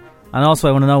 Yeah. And also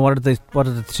I want to know what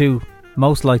are the two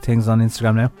most liked things on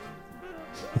Instagram now?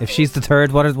 If she's the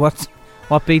third,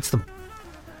 what beats them?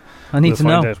 I need to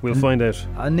know. We'll find out.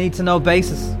 I need to know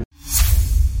basis.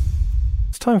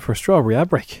 It's time for a strawberry ad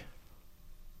break.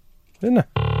 Isn't it?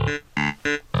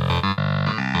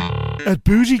 At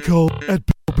Boutique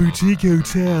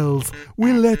Hotels,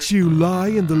 we'll let you lie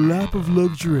in the lap of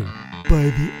luxury by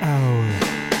the hour.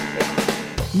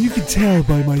 You can tell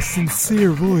by my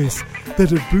sincere voice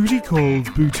that at Boutique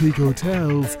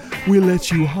Hotels, we'll let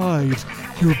you hide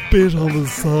your bit on the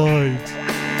side.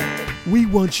 We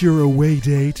want your away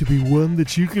day to be one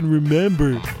that you can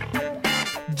remember.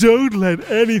 Don't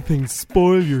let anything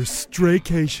spoil your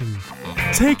staycation.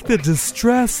 Take the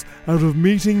distress out of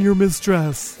meeting your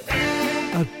mistress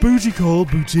at Boutique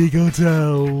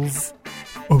Hotels.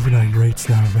 Overnight rates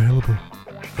now available.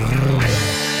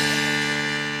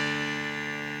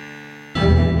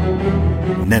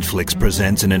 Netflix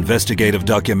presents an investigative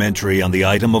documentary on the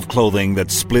item of clothing that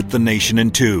split the nation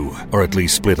in two, or at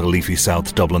least split a leafy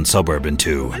South Dublin suburb in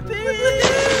two.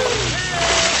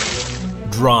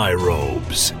 Dry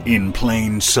robes in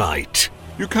plain sight.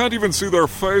 You can't even see their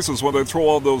faces when they throw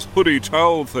on those hoodie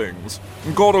towel things.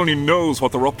 And God only knows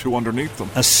what they're up to underneath them.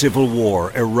 A civil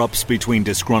war erupts between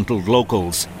disgruntled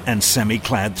locals and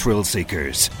semi-clad thrill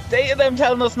seekers. Day of them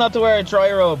telling us not to wear a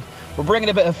dry robe. We're bringing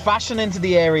a bit of fashion into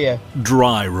the area.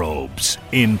 Dry robes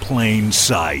in plain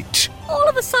sight. All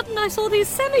of a sudden I saw these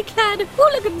semi-clad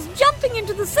hooligans jumping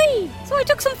into the sea. So I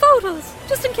took some photos,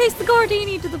 just in case the Gardaí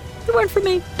needed them. They weren't for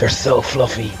me. They're so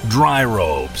fluffy. Dry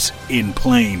robes in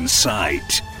plain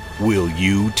sight. Will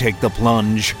you take the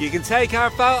plunge? You can take our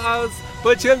photos,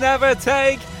 but you'll never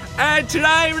take our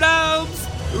dry robes.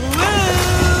 Woo!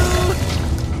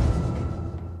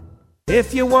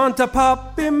 If you want a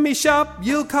pop in me shop,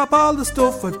 you'll cop all the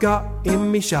stuff I've got in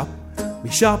me shop. Me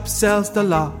shop sells the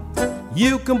lot.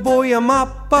 You can buy a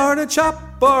mop or a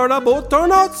chop or a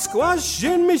butternut squash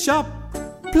in me shop.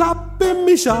 Plop in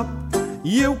me shop.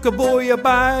 You can buy a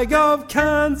bag of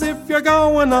cans if you're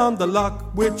going on the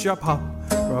lock with your pop,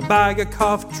 or a bag of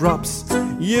cough drops.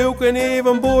 You can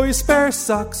even buy spare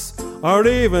socks or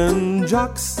even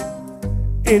jocks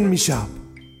in me shop.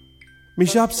 Me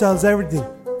shop sells everything.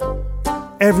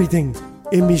 Everything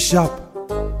in me shop.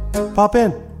 Pop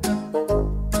in.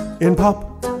 In pop.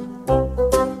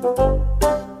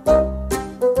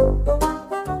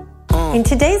 In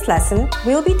today's lesson,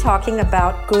 we'll be talking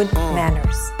about good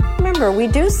manners. Remember, we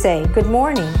do say good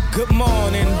morning. Good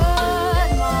morning.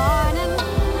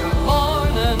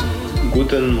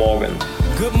 Guten Morgen.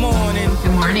 Good morning.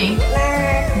 Good morning.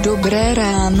 Dobré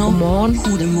ráno.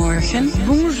 Goedemorgen.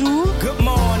 Bonjour. Good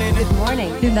morning. Good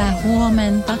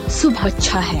morning. Subh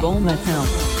acha hai. Bon matin.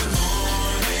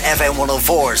 FM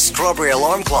 104 Strawberry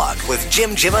Alarm Clock with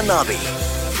Jim and Nobby.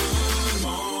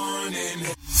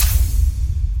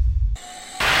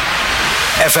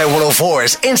 FM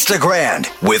 104's Instagram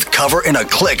with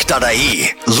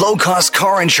coverinaclick.ie. Low-cost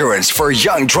car insurance for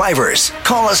young drivers.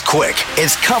 Call us quick.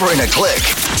 It's Cover in a Click.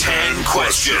 10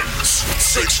 questions,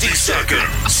 60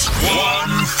 seconds,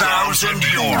 €1,000.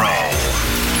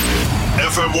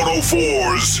 FM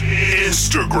 104's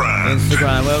Instagram.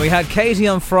 Well, we had Katie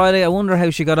on Friday. I wonder how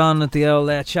she got on at the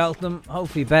old Cheltenham.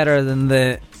 Hopefully better than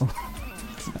the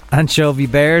Anchovy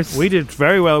Bears. We did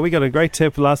very well. We got a great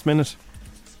tip last minute.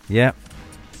 Yeah.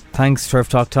 Thanks, Turf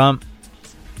Talk Tom.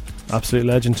 Absolute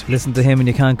legend. Listen to him and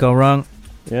you can't go wrong.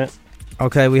 Yeah.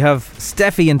 Okay, we have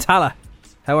Steffi in Tala.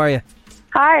 How are you?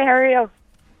 Hi, how are you?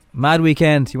 Mad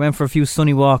weekend. You went for a few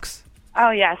sunny walks.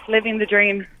 Oh, yes, living the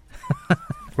dream.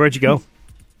 Where'd you go?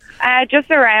 Just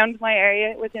around my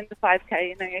area, within the 5k,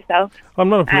 you know yourself. I'm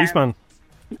not a policeman.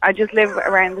 I just live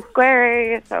around the square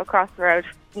area, so across the road,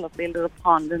 lovely little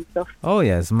pond and stuff. Oh,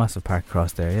 yeah, there's a massive park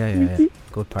across there. Yeah.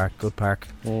 Good park.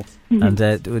 Oh. And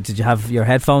did you have your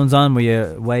headphones on? Were you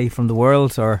away from the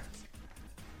world, or?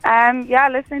 Yeah,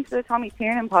 listening to the Tommy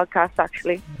Tiernan podcast,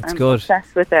 actually. It's I'm good.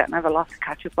 obsessed with it, and I have a lot to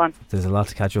catch up on. There's a lot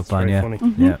to catch up It's on, very yeah. funny.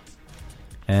 Mm-hmm. Yeah.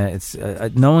 It's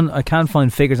no one. I can't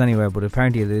find figures anywhere, but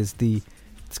apparently it's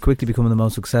quickly becoming the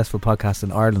most successful podcast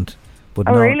in Ireland. But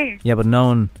Oh, really? Yeah, but no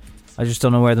one. I just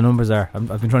don't know where the numbers are.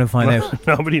 I've been trying to find out.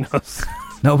 Nobody knows.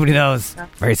 Nobody knows.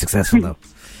 Very successful though.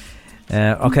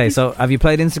 Okay, so have you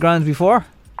played Instagrams before?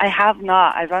 I have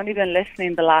not. I've only been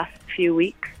listening the last few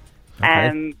weeks.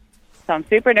 Okay. So I'm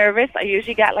super nervous. I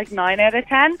usually get like 9 out of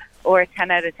 10 or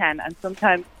 10 out of 10. And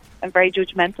sometimes I'm very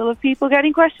judgmental of people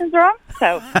getting questions wrong.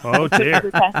 So Oh dear.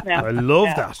 I love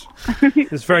that.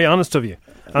 It's very honest of you.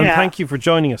 And thank you for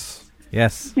joining us.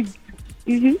 Yes.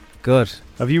 Mm-hmm. Good.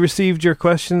 Have you received your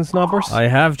questions, Nobbers? I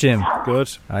have, Jim.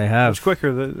 Good. I have. Much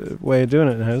quicker the way of doing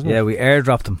it now, isn't it? Yeah, we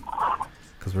airdropped them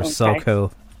because we're so Okay.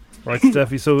 cool. Right,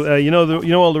 Steffi. So you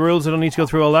know all the rules. I don't need to go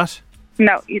through all that.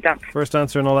 No, you don't. First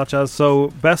answer and all that jazz. So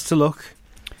best to look.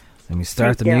 Let me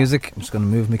start the music. I'm just going to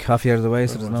move my coffee out of the way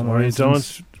so there's no more You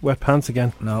incidents. don't wet pants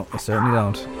again. No, I certainly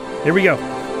don't. Here we go.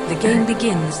 The game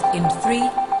begins in 3,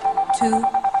 2,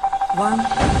 1.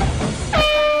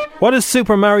 What is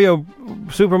Super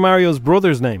Mario's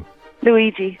brother's name?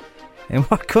 Luigi. In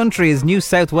what country is New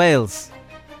South Wales?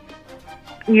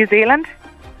 New Zealand.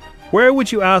 Where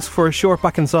would you ask for a short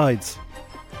back and sides?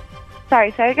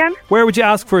 Sorry, say again? Where would you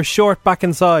ask for a short back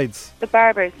and sides? The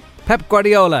Barbers. Pep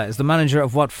Guardiola is the manager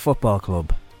of what football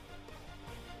club?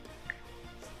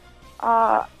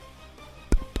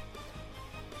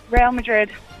 Real Madrid.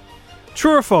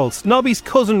 True or false? Nobby's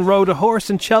cousin rode a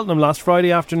horse in Cheltenham last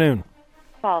Friday afternoon.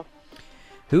 False.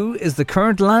 Who is the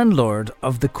current landlord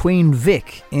of the Queen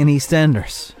Vic in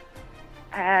EastEnders?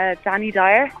 Danny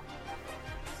Dyer.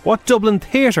 What Dublin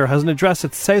theatre has an address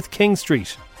at South King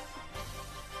Street?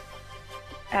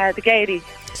 The Gaiety.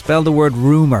 Spell the word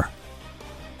rumour.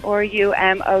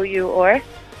 R-U-M-O-U-R.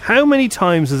 How many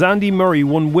times has Andy Murray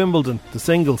won Wimbledon, the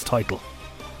singles title?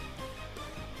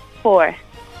 4.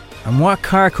 And what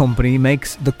car company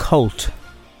makes the Colt?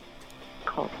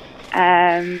 Colt.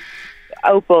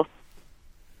 Opel.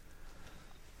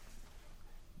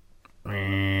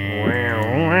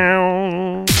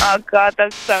 Oh God,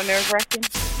 that's so nerve-wracking.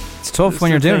 It's tough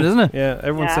when you're doing it, isn't it? Yeah,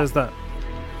 everyone says that.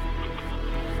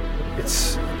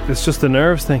 It's just the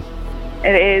nerves thing.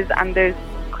 It is, and there's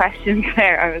questions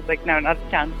there. I was like, no, not a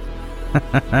chance.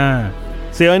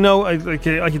 See, I know, I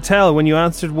could tell when you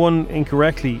answered one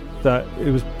incorrectly that it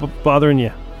was bothering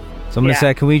you. Somebody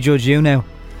said, can we judge you now?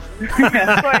 Of course,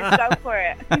 go for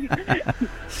it.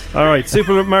 Alright,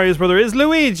 Super Mario's brother is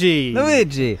Luigi.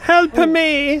 Luigi. Help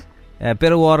me. A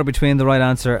bit of water between the right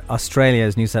answer. Australia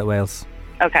is New South Wales.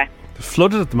 Okay. They're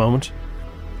flooded at the moment.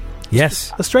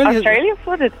 Yes. Australia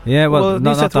flooded? Yeah, well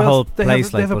not the whole place.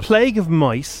 They have a plague of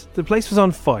mice. The place was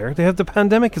on fire. They have the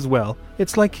pandemic as well.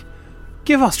 It's like,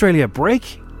 give Australia a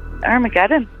break.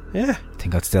 Armageddon. Yeah. I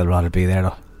think I'd still rather be there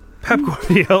though. Pep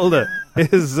Guardiola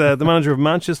is the manager of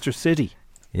Manchester City.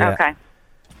 Yeah. Okay.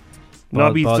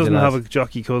 Nobby doesn't lad. have a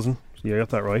jockey cousin. You got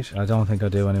that right. I don't think I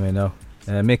do anyway, no.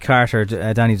 Mick Carter,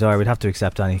 Danny Dyer, we'd have to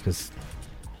accept Danny because,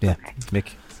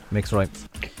 Mick's right.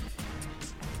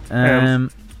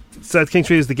 South King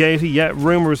Street is the Gaiety. Yeah,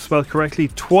 rumour was spelled correctly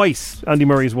twice. Andy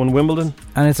Murray's won Wimbledon.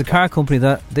 And it's a car company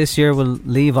that this year will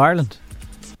leave Ireland.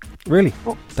 Really?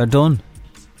 They're done.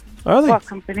 Are they? What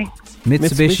company?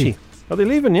 Mitsubishi. Are they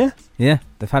leaving, yeah? Yeah,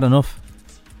 they've had enough.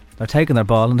 They're taking their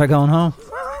ball and they're going home.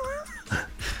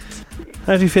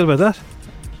 How do you feel about that?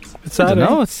 It's sad, I don't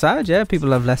know, it's sad, yeah.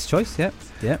 People have less choice, yeah.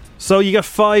 So you got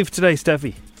 5 today,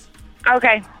 Steffi.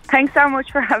 Okay. Thanks so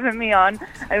much for having me on.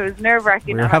 It was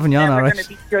nerve-wracking. We were having you on, all right. I'm never going to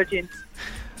be judging.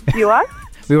 You what?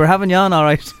 We were having you on, all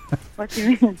right. What do you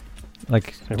mean?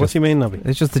 What do you mean, Nobby?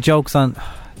 It's just the jokes on...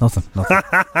 Nothing.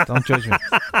 Don't judge me.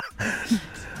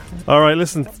 All right,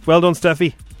 listen. Well done,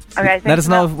 Steffi. Okay, let us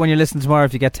know when you listen tomorrow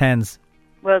if you get 10s.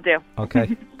 Will do.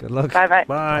 Okay. Good luck. Bye-bye.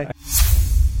 Bye.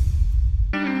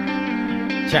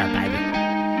 Sure, baby.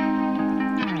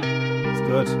 It's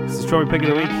good. It's the Strawberry Pick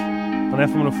of the Week on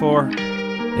FM 104.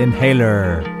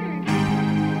 Inhaler.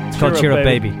 It's called Cheer Up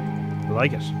Baby. I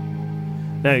like it.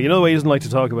 Now, you know the way he doesn't like to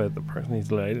talk about the person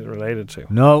he's related to.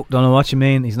 No, don't know what you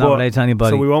mean. He's not related to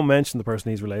anybody. So we won't mention the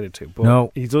person he's related to. But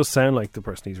no. He does sound like the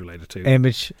person he's related to.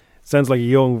 Image. Sounds like a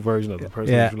young version of the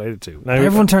person he's related to. Now,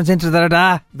 everyone turns into their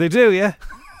dad. They do, yeah.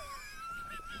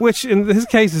 Which, in this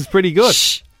case, is pretty good.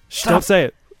 Shh. Don't say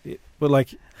it. But,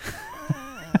 like,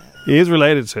 he is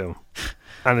related to him.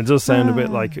 And it does sound a bit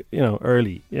like,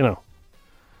 early, with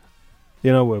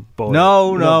boy.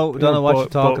 No, don't know what you're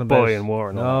talking about. Boy and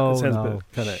war and all that. It sounds a bit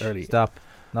kind of early. Stop.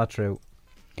 Not true.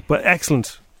 But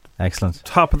excellent.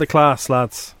 Top of the class,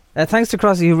 lads. Thanks to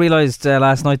Crossy, who realised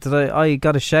last night that I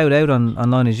got a shout out on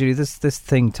Line of Duty. This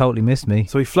thing totally missed me.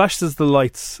 So he flashes the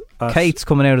lights at Kate's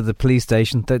coming out of the police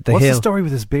station. The What's hill. the story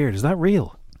with his beard? Is that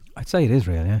real? I'd say it is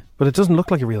real, yeah. But it doesn't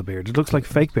look like a real beard. It looks like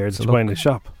fake beards that you buy in the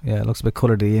shop. Yeah, it looks a bit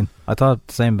coloured in. I thought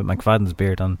the same about McFadden's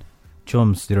beard on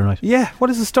Chums the other night. Yeah, what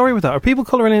is the story with that? Are people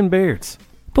colouring in beards?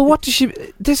 But what does she...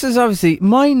 This is obviously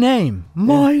my name.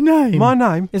 My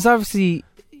name is obviously,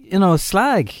 a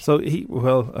slag. So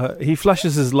he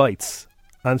flashes his lights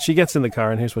and she gets in the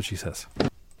car and here's what she says.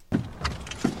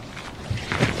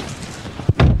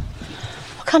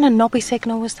 What kind of knobby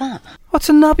signal was that? What's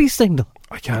a knobby signal?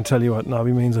 I can't tell you what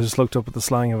knobby means. I just looked up at the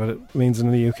slang of it. It means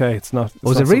in the UK. It's not...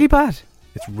 Was it really bad?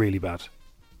 It's really bad.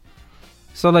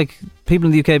 So, like, people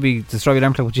in the UK be destroyed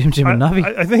arm club with Jim and Nobby?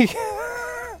 I think...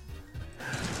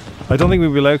 I don't think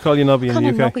we'd be allowed to call you Nobby in What the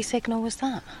kind of UK. Nobby signal was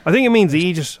that? I think it means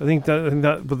Aegis. I think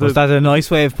that. But Was that a nice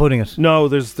way of putting it? No,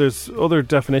 there's other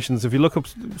definitions. If you look up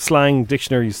slang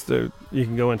dictionaries, you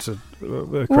can go into.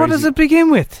 Crazy. What does it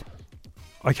begin with?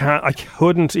 I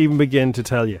couldn't even begin to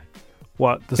tell you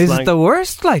what the Is slang. it the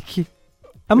worst? Like,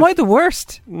 am I the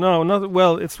worst? No, not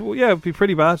well. It'd be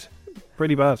pretty bad.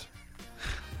 Pretty bad.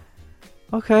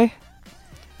 Okay.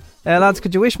 Lads,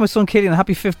 could you wish my son Killian a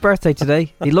happy 5th birthday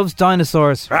today? He loves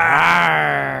dinosaurs.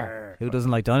 Who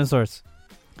doesn't like dinosaurs?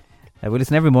 We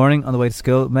listen every morning on the way to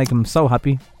school. Make him so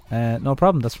happy. No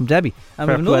problem. That's from Debbie. And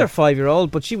we have another 5-year-old,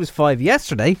 but she was 5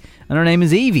 yesterday, and her name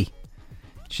is Evie.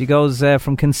 She goes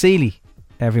from Concealy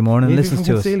every morning and listens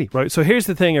to us. Right, so here's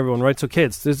the thing, everyone, right? So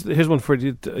kids, here's one for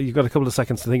you. You've got a couple of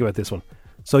seconds to think about this one.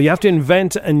 So you have to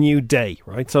invent a new day,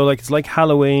 right? So it's like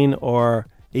Halloween or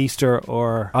Easter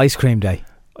or... Ice cream day.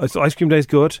 So ice cream day is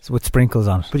good. It's with sprinkles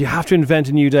on it. But you have to invent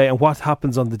a new day and what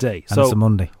happens on the day. And it's a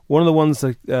Monday. One of the ones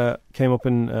that came up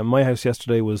in my house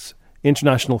yesterday was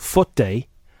International Foot Day,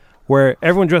 where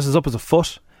everyone dresses up as a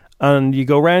foot and you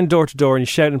go round door to door and you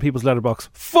shout in people's letterbox,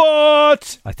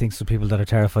 "Foot!" I think some people that are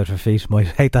terrified for feet might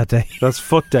hate that day. That's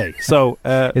Foot Day. So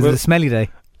is it a smelly day?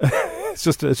 It's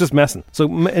just messing. So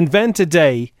invent a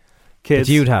day, kids,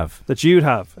 that you'd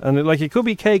have, and it could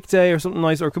be cake day or something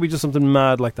nice, or it could be just something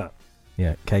mad like that.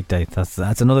 Yeah, cake day. That's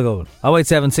another good one.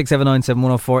 087 679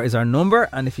 7104 is our number,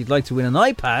 and if you'd like to win an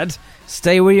iPad,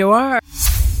 stay where you are.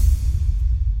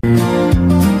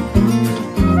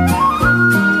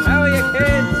 How are you,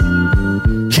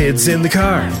 kids? Kids in the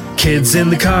car, kids in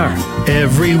the car.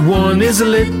 Everyone is a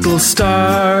little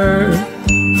star.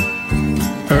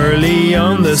 Early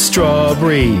on the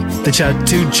strawberry, they chat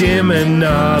to Jim and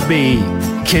Nobby.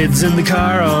 Kids in the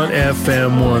car on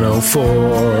FM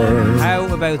 104. How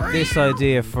about this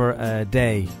idea for a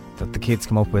day that the kids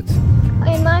come up with?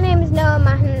 My name is Noah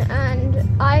Mahon,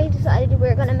 and I decided we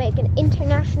were going to make an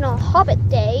International Hobbit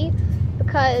Day,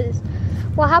 because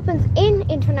what happens in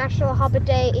International Hobbit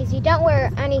Day is you don't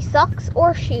wear any socks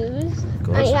or shoes,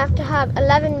 and you have to have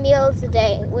 11 meals a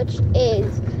day, which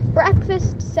is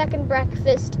breakfast, second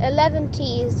breakfast, 11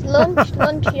 teas, lunch,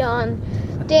 luncheon,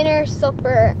 dinner,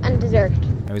 supper, and dessert.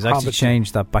 I was actually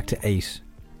changed that back to 8.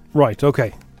 Right,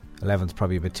 okay. 11's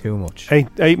probably a bit too much.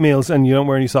 8 meals and you don't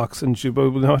wear any socks, and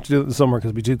we'll have to do it in the summer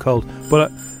because it'll be too cold.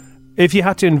 But if you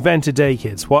had to invent a day,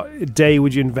 kids, what day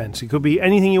would you invent? It could be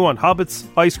anything you want. Hobbits,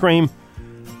 ice cream,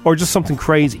 or just something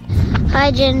crazy.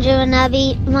 Hi, Ginger and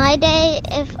Abby. My day,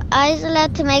 if I was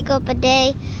allowed to make up a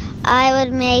day, I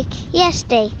would make Yes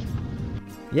Day.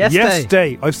 Yes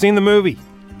Day. I've seen the movie.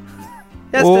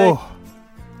 Yes Day.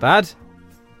 Bad?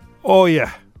 Oh,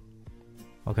 yeah.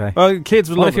 Okay. Kids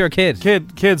would love it. What if you're a kid?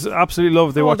 Kids absolutely love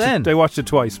it. They watched it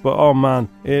twice, but oh man,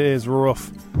 it is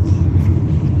rough.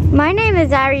 My name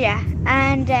is Arya,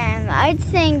 and I'd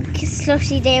think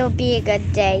Slushy Day would be a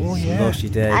good day. Oh, yeah. Slushy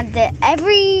Day. And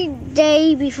every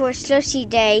day before Slushy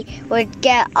Day would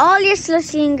get all your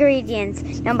slushy ingredients,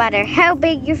 no matter how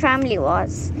big your family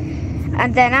was.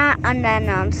 And then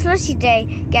on Slushy Day,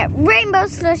 get rainbow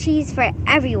slushies for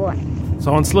everyone.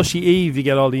 So on Slushy Eve, you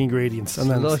get all the ingredients. And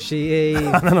Slushy Eve.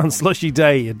 And then on Slushy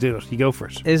Day, you do it. You go for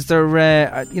it. Is there,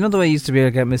 you know the way you used to be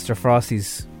able to get Mr.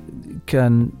 Frosty's?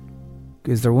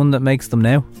 Is there one that makes them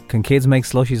now? Can kids make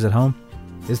slushies at home?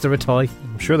 Is there a toy?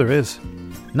 I'm sure there is.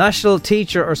 National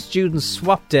Teacher or Student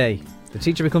Swap Day. The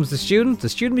teacher becomes the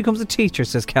student becomes the teacher,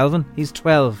 says Calvin. He's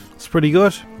 12. It's pretty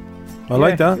good. I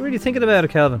like that. You're really thinking about it,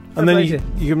 Calvin. And then you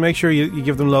can make sure you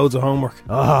give them loads of homework.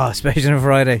 Oh, especially on a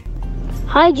Friday.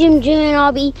 Hi, Jim and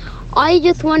Abby. I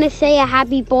just want to say a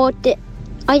happy birthday.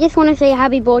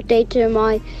 To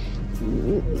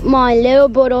my little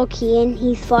brother Cian.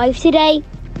 He's 5 today.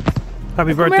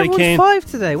 Happy birthday, Cian. 5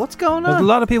 today. What's going on? There's a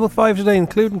lot of people 5 today,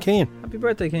 including Cian. Happy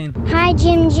birthday, Cian. Hi,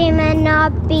 Jim and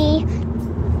Nobby.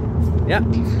 Yeah.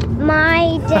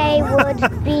 My day would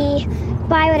be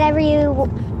buy whatever you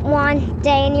want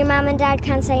day, and your mum and dad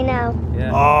can't say no.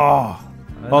 Yeah. Oh.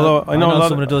 Although I know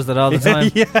someone who does that all the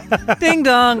time. Yeah. Ding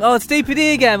dong. Oh, it's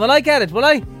DPD again. Will I get it? Will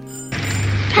I?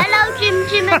 Hello,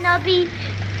 Jim and Nobby.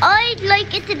 I'd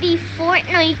like it to be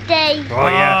Fortnite Day. Oh,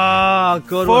 yeah. Oh,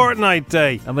 good Fortnite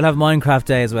Day. And we'll have Minecraft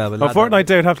Day as well. Fortnite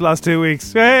Day would have to last 2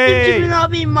 weeks. Hey! Jim and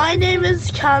Nobby, my name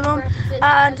is Callum,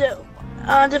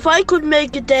 and if I could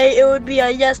make a day, it would be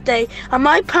a yes day. And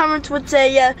my parents would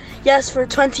say yes for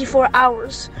 24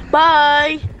 hours.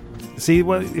 Bye. See,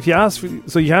 well, if you ask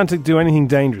so you can't do anything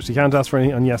dangerous. You can't ask for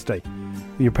anything on yes day.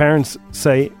 Your parents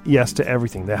say yes to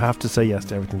everything. They have to say yes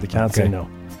to everything. They can't say no.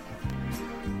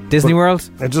 Disney World?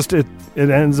 It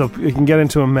ends up, it can get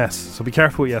into a mess. So be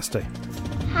careful with yes day.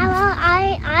 Hello,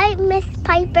 I I'm Miss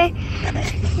Piper,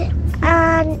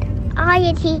 and I'm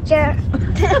a teacher.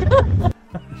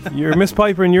 You're Miss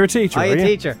Piper and you're a teacher, I are a you?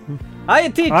 teacher. I a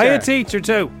teacher. I a teacher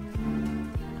too.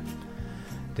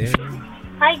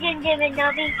 Hi, Jim and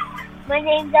Nobby. My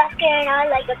name's Oscar, and I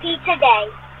like a pizza day.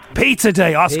 Pizza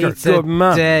day, Oscar. Pizza Good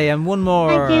man. day, and one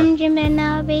more. Hi, Jim and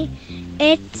Nobby.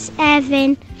 It's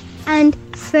Evan, and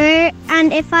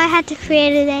if I had to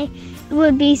create a day, it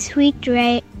would be sweet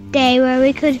day where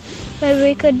we could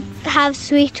have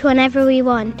sweet whenever we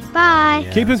want. Bye.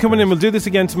 Keep them coming in. We'll do this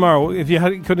again tomorrow. If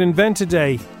you could invent a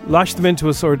day, lash them into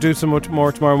us or do some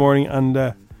more tomorrow morning. And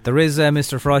there is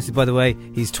Mr. Frosty, by the way.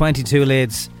 He's 22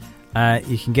 lids.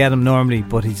 You can get him normally,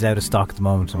 but he's out of stock at the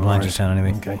moment in Blanchardstown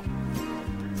anyway. Okay.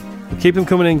 Keep them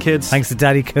coming in, kids. Thanks to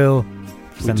Daddy Cool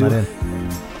for sending that in.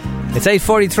 It's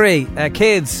 8:43.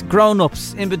 Kids,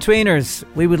 grown-ups, in-betweeners,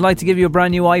 we would like to give you a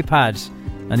brand new iPad.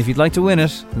 And if you'd like to win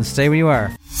it, then stay where you are.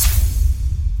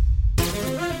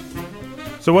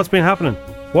 So what's been happening?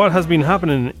 What has been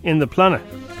happening in the planet?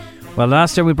 Well,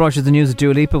 last year we brought you the news that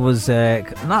Dua Lipa was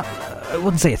not, I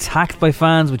wouldn't say attacked by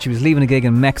fans, but she was leaving a gig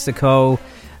in Mexico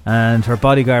and her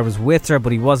bodyguard was with her,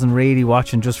 but he wasn't really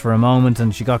watching, just for a moment,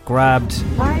 and she got grabbed.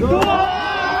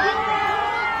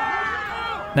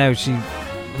 Now she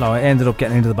ended up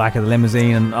getting into the back of the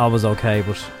limousine and all was okay,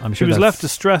 but I'm sure she was left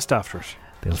distressed after it.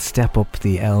 They'll step up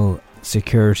the L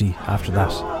security after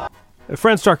that.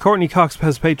 Friend star Courtney Cox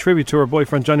has paid tribute to her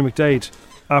boyfriend Johnny McDade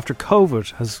after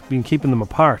COVID has been keeping them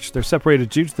apart. They're separated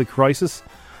due to the crisis,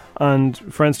 and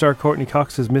friend star Courtney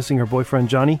Cox is missing her boyfriend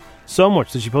Johnny so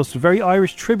much that she posted a very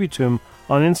Irish tribute to him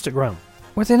on Instagram.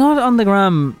 Were they not on the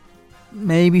gram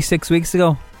maybe 6 weeks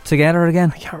ago together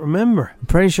again? I can't remember. I'm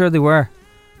pretty sure they were.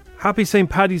 Happy St.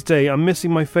 Paddy's Day. I'm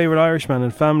missing my favourite Irishman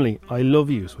and family. I love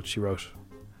you, is what she wrote.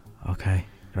 Okay,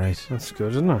 great. That's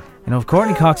good, isn't it? You know, if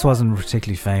Courtney Cox wasn't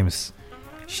particularly famous,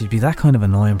 she'd be that kind of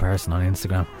annoying person on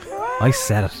Instagram. I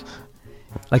said it.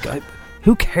 Like,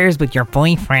 who cares about your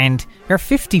boyfriend? You're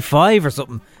 55 or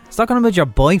something. It's not going about your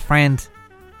boyfriend.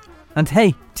 And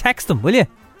hey, text them, will you?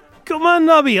 Come on,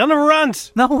 Nobby, on a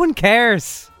rant. No one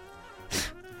cares.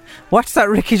 Watch that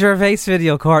Ricky Gervais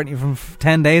video, Courtney, from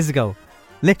 10 days ago.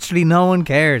 Literally no one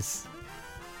cares.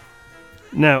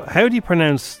 Now, how do you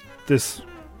pronounce this?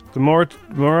 The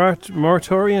Moratorian?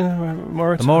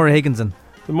 The Maura Higginson.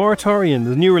 The Moratorian,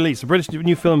 the new release, a British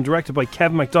new film directed by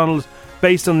Kevin MacDonald,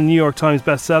 based on the New York Times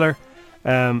bestseller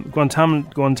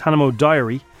Guantanamo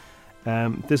Diary.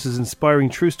 This is an inspiring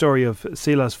true story of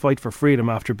Sila's fight for freedom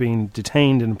after being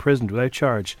detained and imprisoned without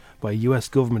charge by a US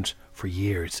government for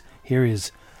years. Here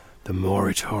is the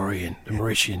Moratorian, the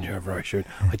Mauritian,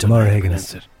 I don't know how to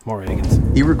pronounce it. Maura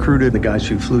Higgins. You recruited the guys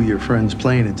who flew your friend's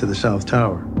plane into the South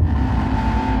Tower.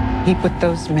 He put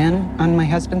those men on my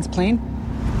husband's plane?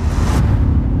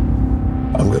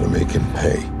 I'm gonna make him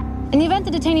pay. In the event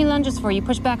the detainee lunges for you,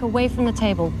 push back away from the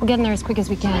table. We'll get in there as quick as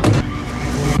we can.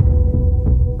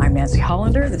 I'm Nancy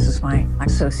Hollander. This is my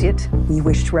associate. We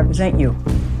wish to represent you.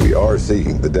 We are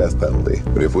seeking the death penalty,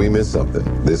 but if we miss something,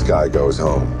 this guy goes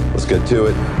home. Let's get to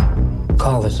it.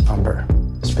 Call this number.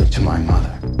 Speak to my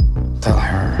mother. Tell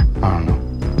her, I don't know,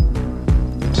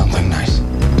 something nice.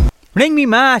 Ring me,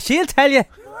 Ma. She'll tell you.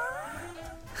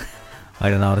 I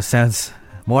don't know. This sounds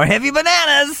more heavy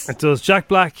bananas. It does. Jack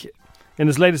Black, in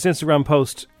his latest Instagram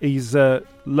post, he's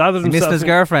lathered himself missing his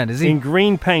girlfriend, is he? In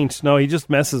green paint. No, he just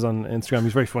messes on Instagram.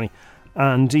 He's very funny.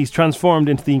 And he's transformed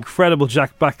into the incredible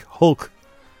Jack Black Hulk.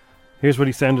 Here's what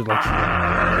he sounded like.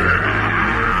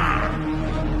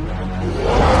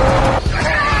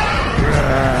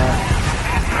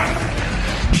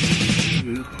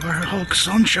 You are Hulk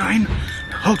sunshine.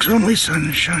 Hulk's only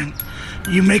sunshine.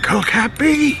 You make Hulk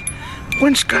happy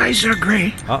when skies are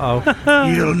grey. Uh-oh.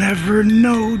 You'll never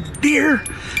know, dear,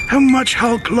 how much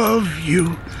Hulk love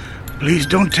you. Please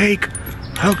don't take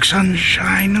Hulk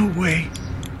sunshine away.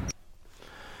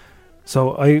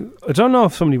 So I don't know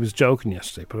if somebody was joking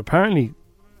yesterday, but apparently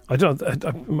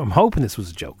I'm hoping this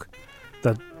was a joke,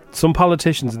 that some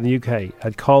politicians in the UK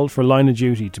had called for Line of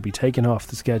Duty to be taken off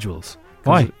the schedules.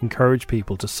 Why? It encouraged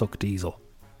people to suck diesel.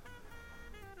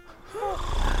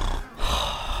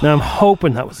 Now I'm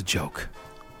hoping that was a joke.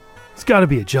 It's got to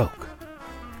be a joke.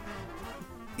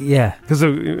 Yeah. Because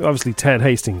obviously Ted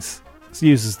Hastings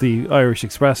uses the Irish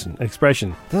expression.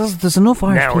 There's enough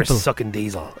Irish now people. We're sucking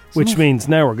diesel, which means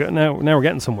now we're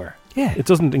getting somewhere. Yeah. It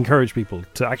doesn't encourage people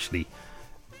to actually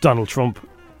Donald Trump.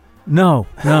 No.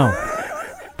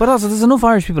 But also there's enough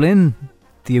Irish people in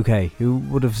the UK who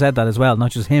would have said that as well, not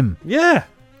just him. Yeah.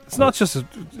 It's not just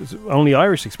it's only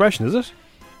Irish expression, is it?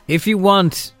 If you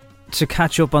want to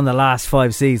catch up on the last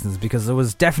 5 seasons, because there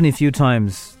was definitely a few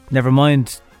times, never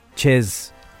mind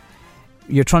Chiz,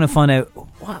 you're trying to find out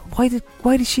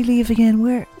why did she leave again?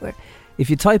 Where? If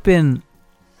you type in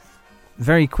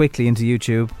very quickly into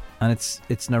YouTube and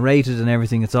it's narrated and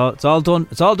everything, it's all done.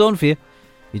 It's all done for you.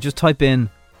 You just type in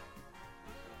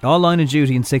all Line of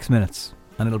Duty in 6 minutes,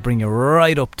 and it'll bring you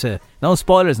right up to no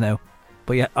spoilers now.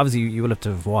 But yeah, obviously you will have to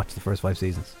have watched the first 5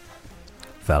 seasons,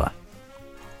 fella.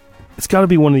 It's got to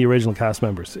be one of the original cast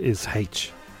members. Is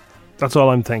H? That's all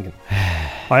I'm thinking.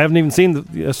 I haven't even seen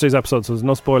yesterday's episode, so there's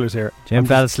no spoilers here. Jim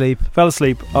fell asleep.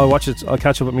 I'll watch it. I'll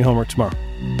catch up with my homework tomorrow.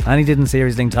 And he didn't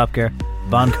series link Top Gear.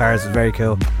 Bond cars is very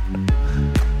cool.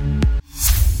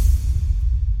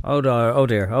 Oh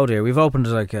dear. We've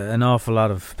opened like an awful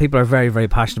lot of... People are very, very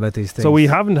passionate about these things. So we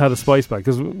haven't had a spice bag,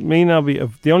 because me and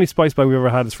Albie, the only spice bag we ever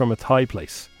had is from a Thai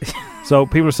place. So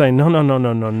people are saying, no.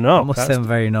 That must sound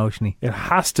very notiony. It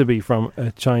has to be from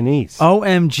a Chinese.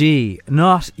 OMG,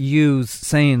 not use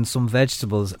saying some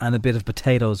vegetables and a bit of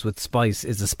potatoes with spice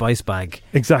is a spice bag.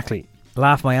 Exactly.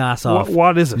 Laugh my ass off.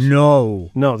 What is it? No,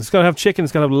 it's got to have chicken.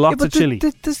 It's got to have lots of chili.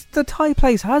 The Thai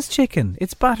place has chicken.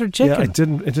 It's battered chicken. Yeah, it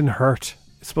didn't hurt.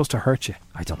 It's supposed to hurt you.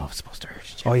 I don't know if it's supposed to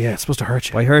hurt you. Oh yeah, it's supposed to hurt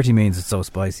you. By hurty means it's so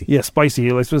spicy. Yeah, spicy.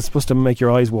 It's supposed to make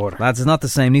your eyes water. Lads, it's not the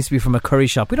same. It needs to be from a curry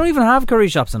shop. We don't even have curry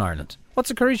shops in Ireland.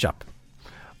 What's a curry shop?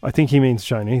 I think he means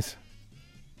Chinese.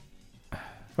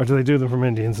 Or do they do them from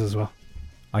Indians as well?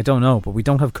 I don't know, but we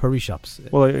don't have curry shops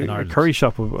in Ireland. A curry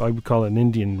shop, I would call it an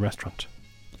Indian restaurant.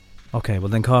 Okay, well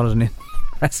then call it an Indian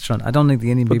restaurant. I don't think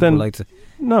the Indian people like to...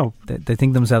 No. They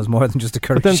think themselves more than just a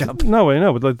curry shop. No, I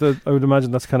know, but I would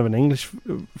imagine that's kind of an English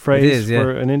phrase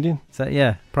for an Indian. So,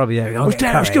 yeah, probably, yeah. I was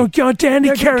down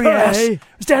to curry ass. I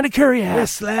was down to curry ass.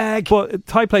 Yes, slag. But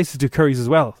Thai places do curries as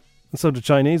well, and so do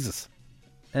Chinese's.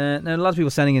 Now, a lot of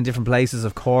people sending in different places,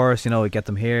 of course. We get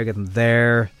them here, get them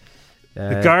there.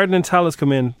 The garden in Tallaght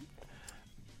come in.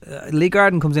 Lee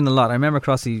Garden comes in a lot. I remember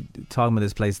Crossy talking about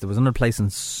this place. There was another place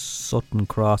in Sutton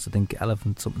Cross, I think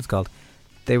Elephant, something's called.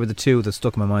 They were the two that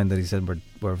stuck in my mind that he said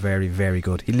were very, very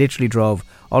good. He literally drove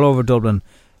all over Dublin,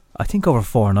 I think over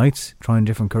 4 nights, trying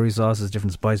different curry sauces,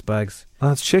 different spice bags.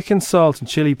 And it's chicken, salt and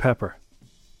chili pepper.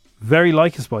 Very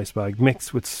like a spice bag,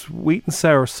 mixed with sweet and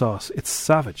sour sauce. It's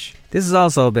savage. This is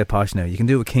also a bit posh now. You can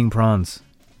do it with king prawns.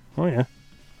 Oh yeah.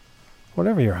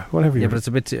 Whatever you're. Yeah, but it's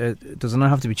a bit... does it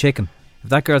not have to be chicken? If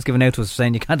that girl's giving out to us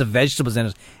saying you can't have vegetables in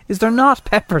it, is there not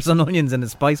peppers and onions in a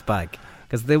spice bag?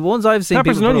 Because the ones I've seen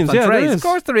peppers people and onions, put up on trays, there is. Of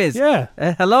course there is.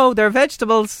 Yeah. Hello, they're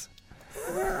vegetables.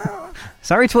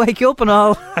 Sorry to wake you up and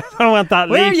all. I don't want that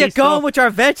Where leafy are you stuff. going with your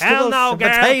vegetables and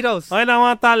potatoes? I don't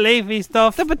want that leafy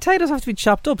stuff. The potatoes have to be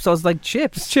chopped up, so it's like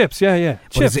chips. It's chips, yeah.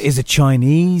 Chips. Is it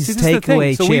Chinese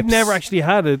takeaway chips? So we've never actually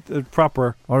had a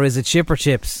proper... Or is it chipper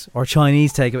chips or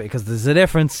Chinese takeaway? Because there's a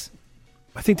difference.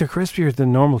 I think they're crispier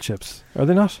than normal chips. Are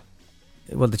they not?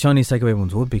 Well, the Chinese takeaway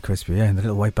ones would be crispier, yeah, in the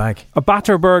little white bag. A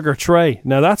batter burger tray.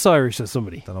 Now that's Irish, says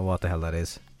somebody. Don't know what the hell that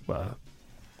is. Well,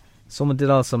 someone did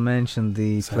also mention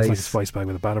the sounds place like a spice bag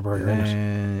with a batter burger in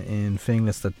it. In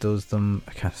Finglas that does them.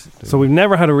 I can't. So we've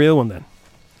never had a real one then.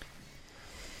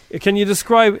 Can you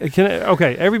describe?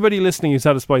 Okay, everybody listening who's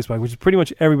had a spice bag, which is pretty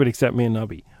much everybody except me and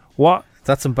Nobby. What?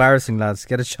 That's embarrassing, lads.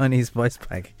 Get a Chinese spice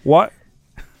bag. What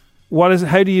is?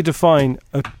 How do you define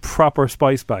a proper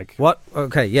spice bag? What?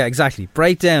 Okay, yeah, exactly.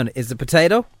 Break down. Is it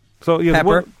potato? So yeah,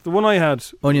 pepper, the one I had,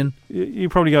 onion. You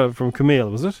probably got it from Camille,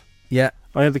 was it? Yeah,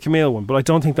 I had the Camille one, but I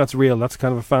don't think that's real. That's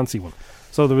kind of a fancy one.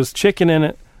 So there was chicken in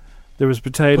it. There was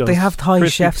potatoes. But they have Thai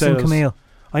chefs in Camille.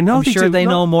 I know. I'm sure they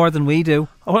know more than we do.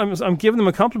 Oh, I'm giving them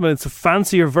a compliment. It's a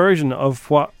fancier version of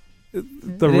what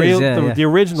the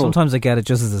original. Sometimes I get it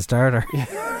just as a starter.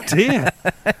 Do you?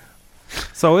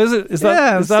 So is that?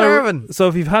 Yeah, I'm starving. So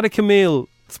if you've had a Camille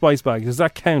spice bag, does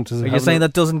that count? Are you saying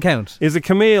that doesn't count? Is it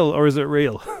Camille or is it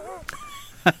real?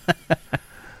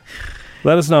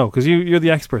 Let us know, because you're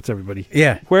the experts, everybody.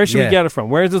 Yeah. Where should we get it from?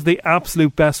 Where is the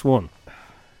absolute best one?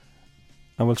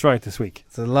 And we'll try it this week.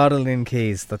 It's a lot of Lynn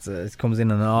Keys. It comes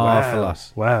in an awful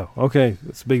lot. Wow. Okay,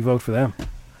 that's a big vote for them.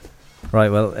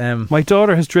 Right. Well, my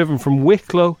daughter has driven from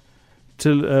Wicklow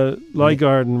to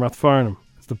Lygarden, Rathfarnham.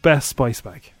 It's the best spice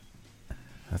bag.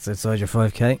 That's outside your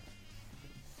 5k.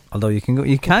 Although you can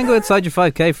go outside your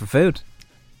 5k for food.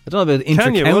 I don't know about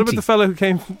inter-county. Can you? What about the fellow who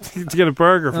came to get a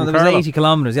burger from there Carlow? was 80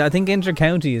 kilometres. Yeah, I think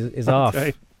inter-county is off.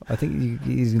 I think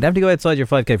you have to go outside your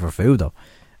 5k for food, though.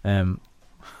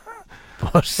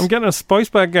 But I'm getting a spice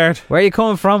bag, guard. Where are you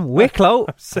coming from? Wicklow?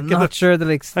 I'm not sure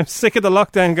that I'm sick of the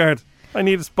lockdown, guard. I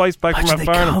need a spice bag from Rathfarnham.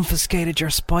 They confiscated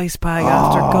your spice bag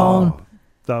after going.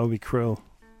 That would be cruel.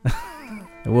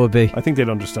 It would be. I think they'd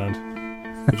understand.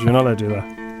 But you're not allowed to do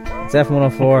that. It's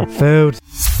F104. Food.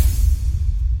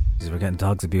 We're getting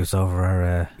dogs abuse over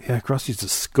our... Crossy's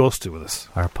disgusted with us.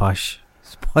 Our posh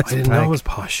I didn't know it was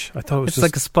posh. I thought it was It's just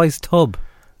like a spice tub.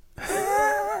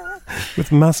 with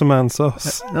Massaman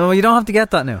sauce. No, you don't have to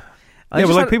get that now. Yeah,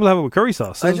 but like people have it with curry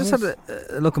sauce. I just had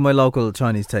a look at my local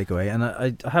Chinese takeaway, and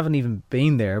I haven't even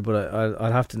been there, but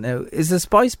I'll have to now. Is a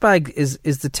spice bag is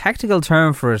the technical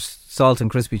term for it salt and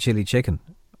crispy chili chicken,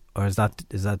 or is that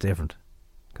different?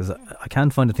 Because I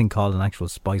can't find a thing called an actual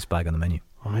spice bag on the menu.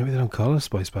 Or maybe they don't call it a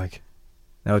spice bag.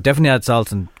 No, it definitely had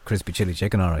salt and crispy chili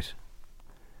chicken. All right.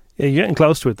 Yeah, you're getting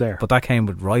close to it there. But that came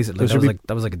with rice. That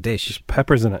was like a dish. There's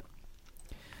peppers in it.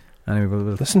 Anyway, we'll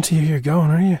listen to you. You're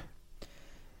going, are you?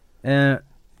 You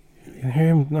can hear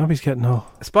him. Nobby's getting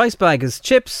all. A spice bag is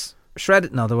chips,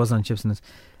 shredded. No, there wasn't any chips in this.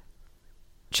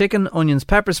 Chicken, onions,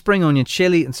 pepper, spring onion,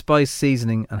 chili, and spice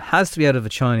seasoning, and has to be out of a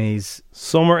Chinese.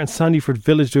 Summer and Sandyford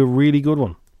Village do a really good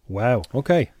one. Wow.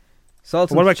 Okay.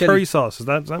 Salt. What about chili? curry sauce? Does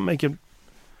that make it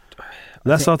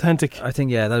less authentic? I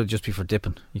think that would just be for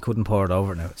dipping. You couldn't pour it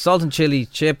over now. Salt and chili,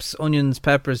 chips, onions,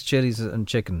 peppers, chilies, and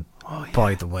chicken. Oh, yeah.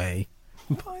 By the way.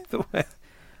 By the way.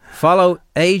 Follow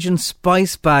Agent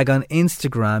Spice Bag on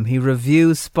Instagram. He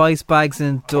reviews spice bags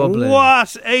in Dublin.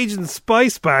 What? Agent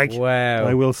Spice Bag? Wow.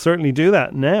 I will certainly do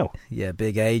that now. Yeah,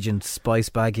 big Agent Spice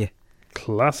Bag you.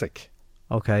 Classic.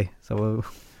 Okay, so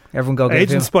everyone go get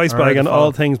Agent Spice Bag and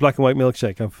all things black and white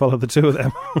milkshake. I've followed the two of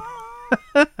them.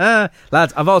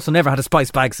 Lads, I've also never had a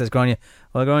spice bag, says Grania.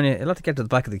 Well, Grania, you'll have to get to the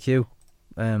back of the queue.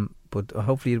 But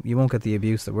hopefully you won't get the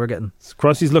abuse that we're getting.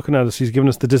 Crossy's looking at us. He's giving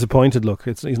us the disappointed look.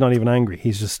 He's not even angry.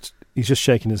 He's just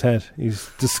shaking his head. He's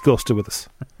disgusted with us.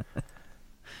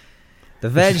 The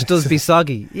veg does be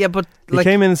soggy. Yeah, but he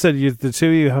came in and said the two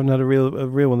of you haven't had a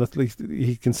real one.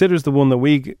 He considers the one that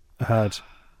we had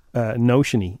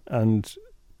notiony and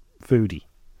foodie.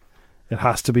 It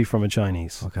has to be from a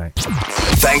Chinese. Okay.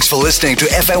 Thanks for listening to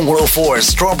FM 104's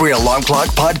Strawberry Alarm Clock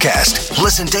podcast.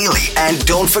 Listen daily and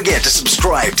don't forget to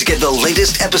subscribe to get the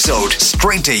latest episode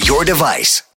straight to your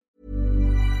device.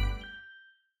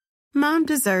 Mom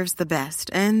deserves the best,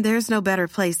 and there's no better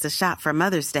place to shop for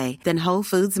Mother's Day than Whole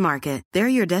Foods Market. They're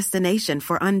your destination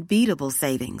for unbeatable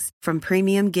savings, from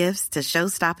premium gifts to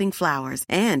show-stopping flowers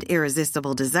and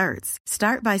irresistible desserts.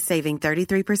 Start by saving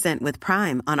 33% with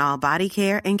Prime on all body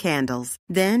care and candles.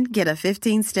 Then get a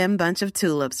 15-stem bunch of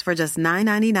tulips for just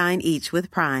 $9.99 each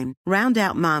with Prime. Round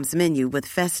out Mom's menu with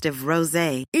festive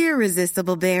rosé,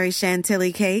 irresistible berry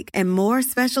chantilly cake, and more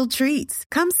special treats.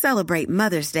 Come celebrate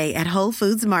Mother's Day at Whole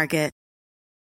Foods Market.